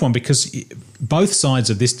it's a tough one because both sides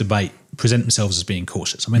of this debate present themselves as being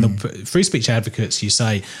cautious. I mean, the free speech advocates, you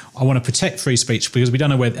say, I want to protect free speech because we don't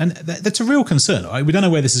know where, and that's a real concern, right? We don't know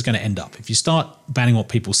where this is going to end up. If you start banning what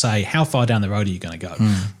people say, how far down the road are you going to go?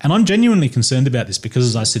 And I'm genuinely concerned about this because,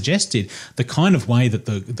 as I suggested, the kind of way that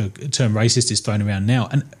the term racist is thrown around now,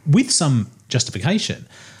 and with some justification,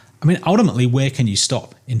 I mean, ultimately, where can you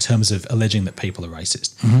stop in terms of alleging that people are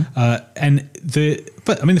racist?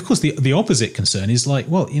 But I mean, of course, the opposite concern is like,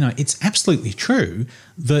 well, it's absolutely true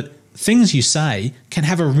that things you say can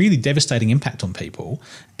have a really devastating impact on people.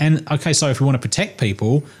 And okay, so if we want to protect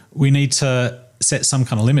people, we need to set some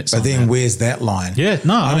kind of limits. But then where's that line? Yeah,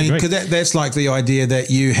 no, I mean, because that's like the idea that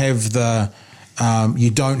you have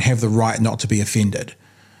you don't have the right not to be offended.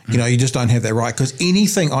 You just don't have that right, because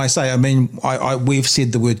anything I say, I mean, we've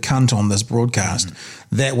said the word cunt on this broadcast,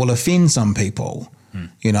 that will offend some people,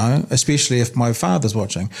 especially if my father's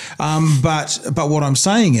watching. But what I'm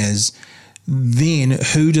saying is, then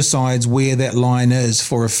who decides where that line is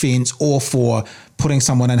for offence or for putting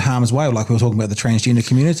someone in harm's way, like we were talking about the transgender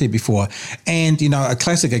community before. And, a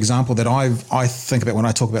classic example that I think about when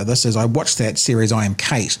I talk about this is I watched that series I Am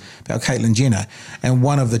Kate about Caitlyn Jenner, and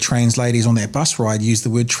one of the trans ladies on that bus ride used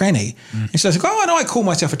the word tranny. And she's like, I call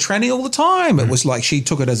myself a tranny all the time. It was like she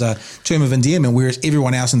took it as a term of endearment, whereas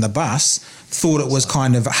everyone else in the bus thought it was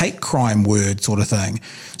kind of a hate crime word sort of thing.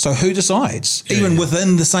 So who decides? Even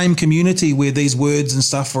within the same community where these words and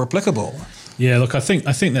stuff are applicable. Yeah, look, I think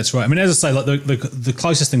that's right. I mean, as I say, like the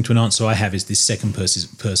closest thing to an answer I have is this second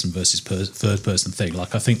person versus third person thing.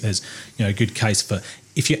 Like, I think there's a good case for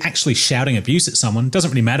if you're actually shouting abuse at someone, it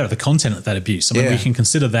doesn't really matter the content of that abuse. I mean, we can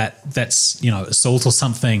consider that's assault or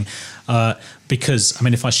something, because I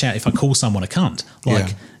mean, if I call someone a cunt,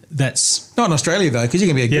 like. That's not in Australia though, because you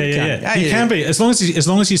can be a good cunt. Yeah, you can be as long as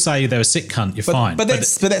you say they're a sick cunt, you're fine. But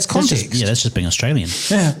that's context. That's just being Australian.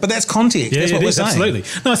 Yeah, but that's context. That's what we're saying. Absolutely.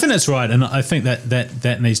 No, I think that's right, and I think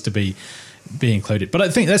that needs to be included. But I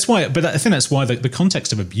think that's why. But I think that's why the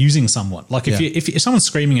context of abusing someone, like if someone's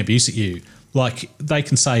screaming abuse at you, like they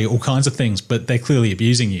can say all kinds of things, but they're clearly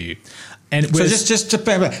abusing you. And so just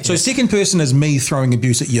to so second person is me throwing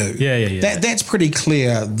abuse at you. Yeah. That's pretty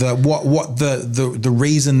clear. The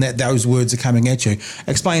reason that those words are coming at you.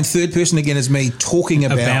 Explain third person again is me talking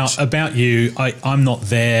about you. I'm not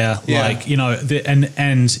there. Yeah. Like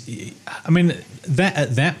and I mean that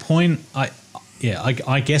at that point I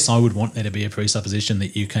guess I would want there to be a presupposition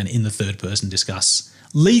that you can in the third person discuss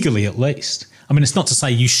legally at least. I mean, it's not to say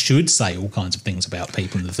you should say all kinds of things about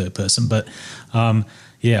people in the third person, but.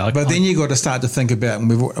 Then you got to start to think about,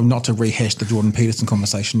 and not to rehash the Jordan Peterson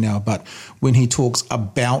conversation now, but when he talks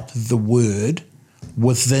about the word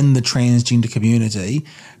within the transgender community,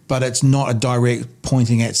 but it's not a direct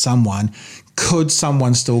pointing at someone, could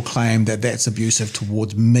someone still claim that that's abusive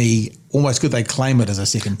towards me? Almost could they claim it as a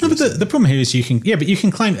second person? No, but the problem here is you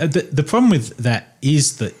can claim, the problem with that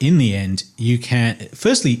is that in the end, you can,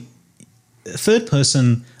 firstly, third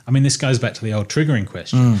person, I mean, this goes back to the old triggering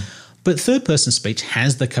question. But third-person speech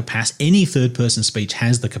has the capacity. Any third-person speech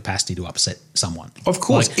has the capacity to upset someone. Of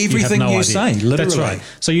course, like, everything you say, literally. That's right.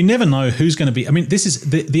 So you never know who's going to be. I mean, this is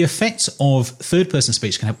the effects of third-person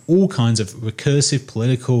speech can have all kinds of recursive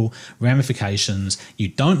political ramifications. You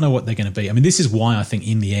don't know what they're going to be. I mean, this is why I think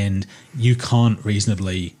in the end you can't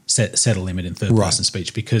reasonably set a limit in third-person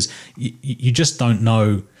speech, because you just don't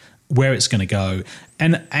know where it's going to go.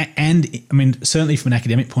 And I mean, certainly from an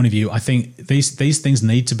academic point of view, I think these things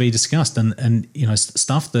need to be discussed, and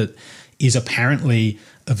stuff that is apparently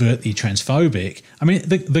overtly transphobic. I mean,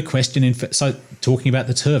 the question so talking about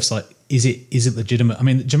the TERFs, like, is it legitimate? I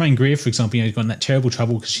mean, Germaine Greer, for example, got in that terrible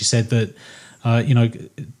trouble because she said that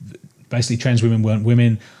basically trans women weren't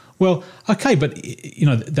women. Well, okay, but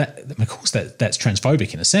that of course that's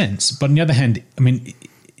transphobic in a sense. But on the other hand, I mean,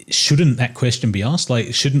 shouldn't that question be asked?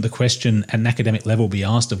 Like, shouldn't the question at an academic level be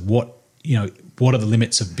asked of what are the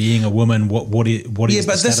limits of being a woman? What is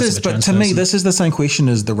the status of a trans to me, person? this is the same question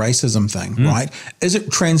as the racism thing, right? Is it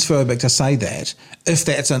transphobic to say that if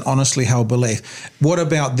that's an honestly held belief? What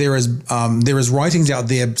about there is writings out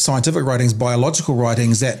there, scientific writings, biological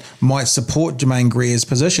writings that might support Germaine Greer's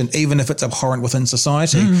position, even if it's abhorrent within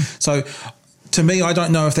society? So to me, I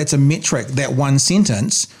don't know if that's a metric, that one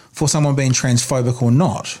sentence, for someone being transphobic or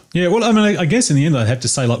not. Yeah, well, I mean, I guess in the end, I'd have to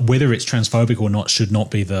say, like, whether it's transphobic or not should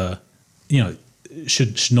not be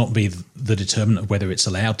should not be the determinant of whether it's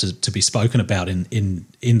allowed to be spoken about in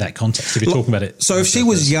that context, if you're talking about it. So if she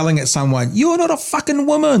was yelling at someone, "You're not a fucking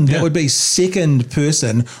woman," that would be second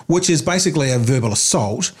person, which is basically a verbal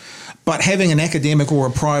assault. But having an academic or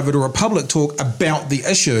a private or a public talk about the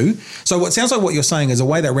issue. So what sounds like what you're saying is a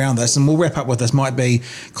way around this, and we'll wrap up with this, might be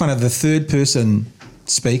kind of the third person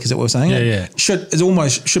speak, is that what we're saying? Yeah.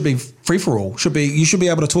 Should be free for all. You should be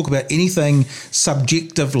able to talk about anything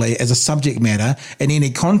subjectively as a subject matter in any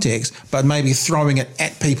context, but maybe throwing it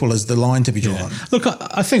at people is the line to be drawn. Yeah. Look,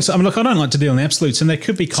 I think so. I mean, look, I don't like to deal in absolutes, and there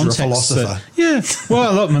could be contexts. You're a philosopher.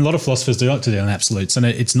 Well, a lot of philosophers do like to deal in absolutes, and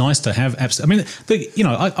it's nice to have absolute. I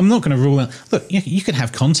mean, I'm not going to rule out. Look, you could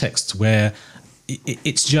have contexts where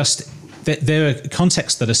it's just. There are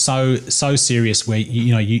contexts that are so serious where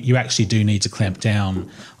you actually do need to clamp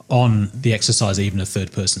down on the exercise even of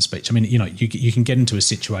third person speech. I mean, you can get into a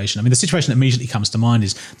situation. I mean, the situation that immediately comes to mind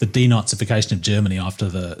is the denazification of Germany after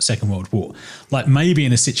the Second World War. Like, maybe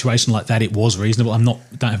in a situation like that, it was reasonable. Don't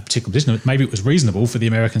have a particular position. Maybe it was reasonable for the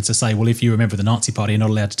Americans to say, well, if you remember the Nazi Party, you're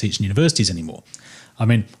not allowed to teach in universities anymore. I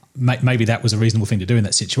mean, maybe that was a reasonable thing to do in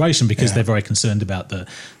that situation because they're very concerned about the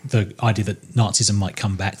idea that Nazism might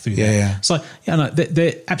come back through that. Yeah. So,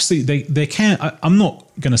 they're absolutely, they can. I'm not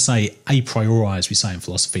going to say a priori, as we say in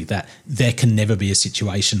philosophy, that there can never be a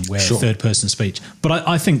situation where third person speech. But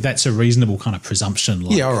I think that's a reasonable kind of presumption.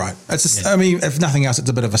 Like, all right. I mean, if nothing else, it's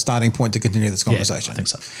a bit of a starting point to continue this conversation. I think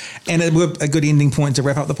so. And a good ending point to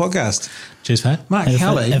wrap up the podcast. Cheers, Pat. Mark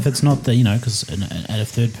Kelly. If it's not because at a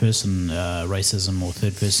third person racism or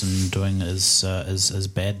third person doing is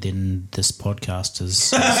bad, then this podcast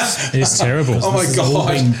is terrible. Oh my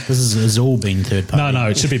God. This has all been third party. No,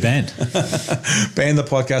 it should be banned. Ban the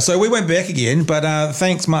podcast. So we went back again, but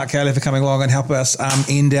thanks, Mark Cowley, for coming along and help us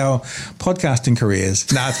end our podcasting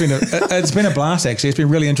careers. No, it's been a blast, actually. It's been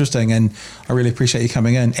really interesting, and I really appreciate you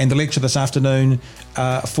coming in. And the lecture this afternoon,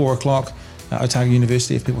 4 o'clock, Otago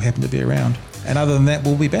University, if people happen to be around. And other than that,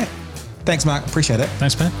 we'll be back. Thanks, Mark. Appreciate it.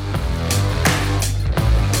 Thanks, Pat.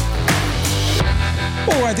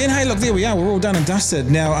 All right then, hey look, there we are, we're all done and dusted.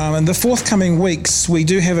 Now in the forthcoming weeks we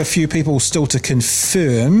do have a few people still to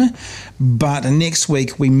confirm, but next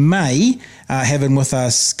week we may have in with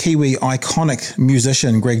us Kiwi iconic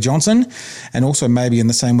musician Greg Johnson, and also maybe in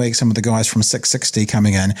the same week some of the guys from 660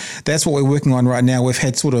 coming in. That's what we're working on right now. We've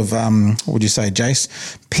had sort of, what would you say,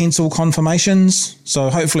 Jace, pencil confirmations, so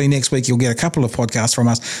hopefully next week you'll get a couple of podcasts from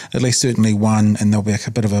us, at least certainly one, and there'll be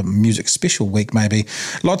a bit of a music special week maybe.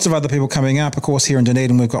 Lots of other people coming up, of course, here in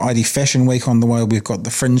Dunedin we've got ID Fashion Week on the way, we've got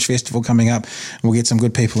the Fringe Festival coming up, we'll get some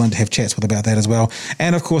good people in to have chats with about that as well.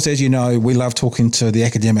 And of course, as you know, we love talking to the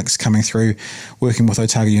academics coming through, working with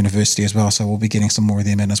Otago University as well, so we'll be getting some more of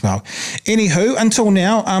them in as well. Anywho, until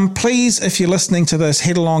now, please, if you're listening to this,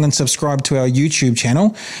 head along and subscribe to our YouTube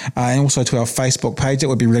channel and also to our Facebook page. That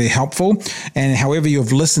would be really helpful. And however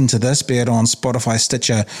you've listened to this, be it on Spotify,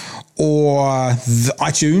 Stitcher, or the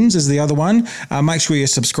iTunes is the other one, make sure you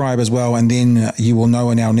subscribe as well, and then you will know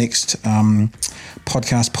when our next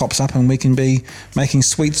podcast pops up and we can be making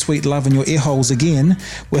sweet, sweet love in your ear holes again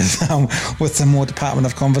with some more Department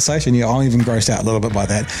of Conversation. Yeah, I'm even grossed out a little bit by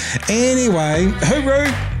that. Anyway,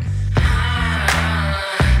 hooroo!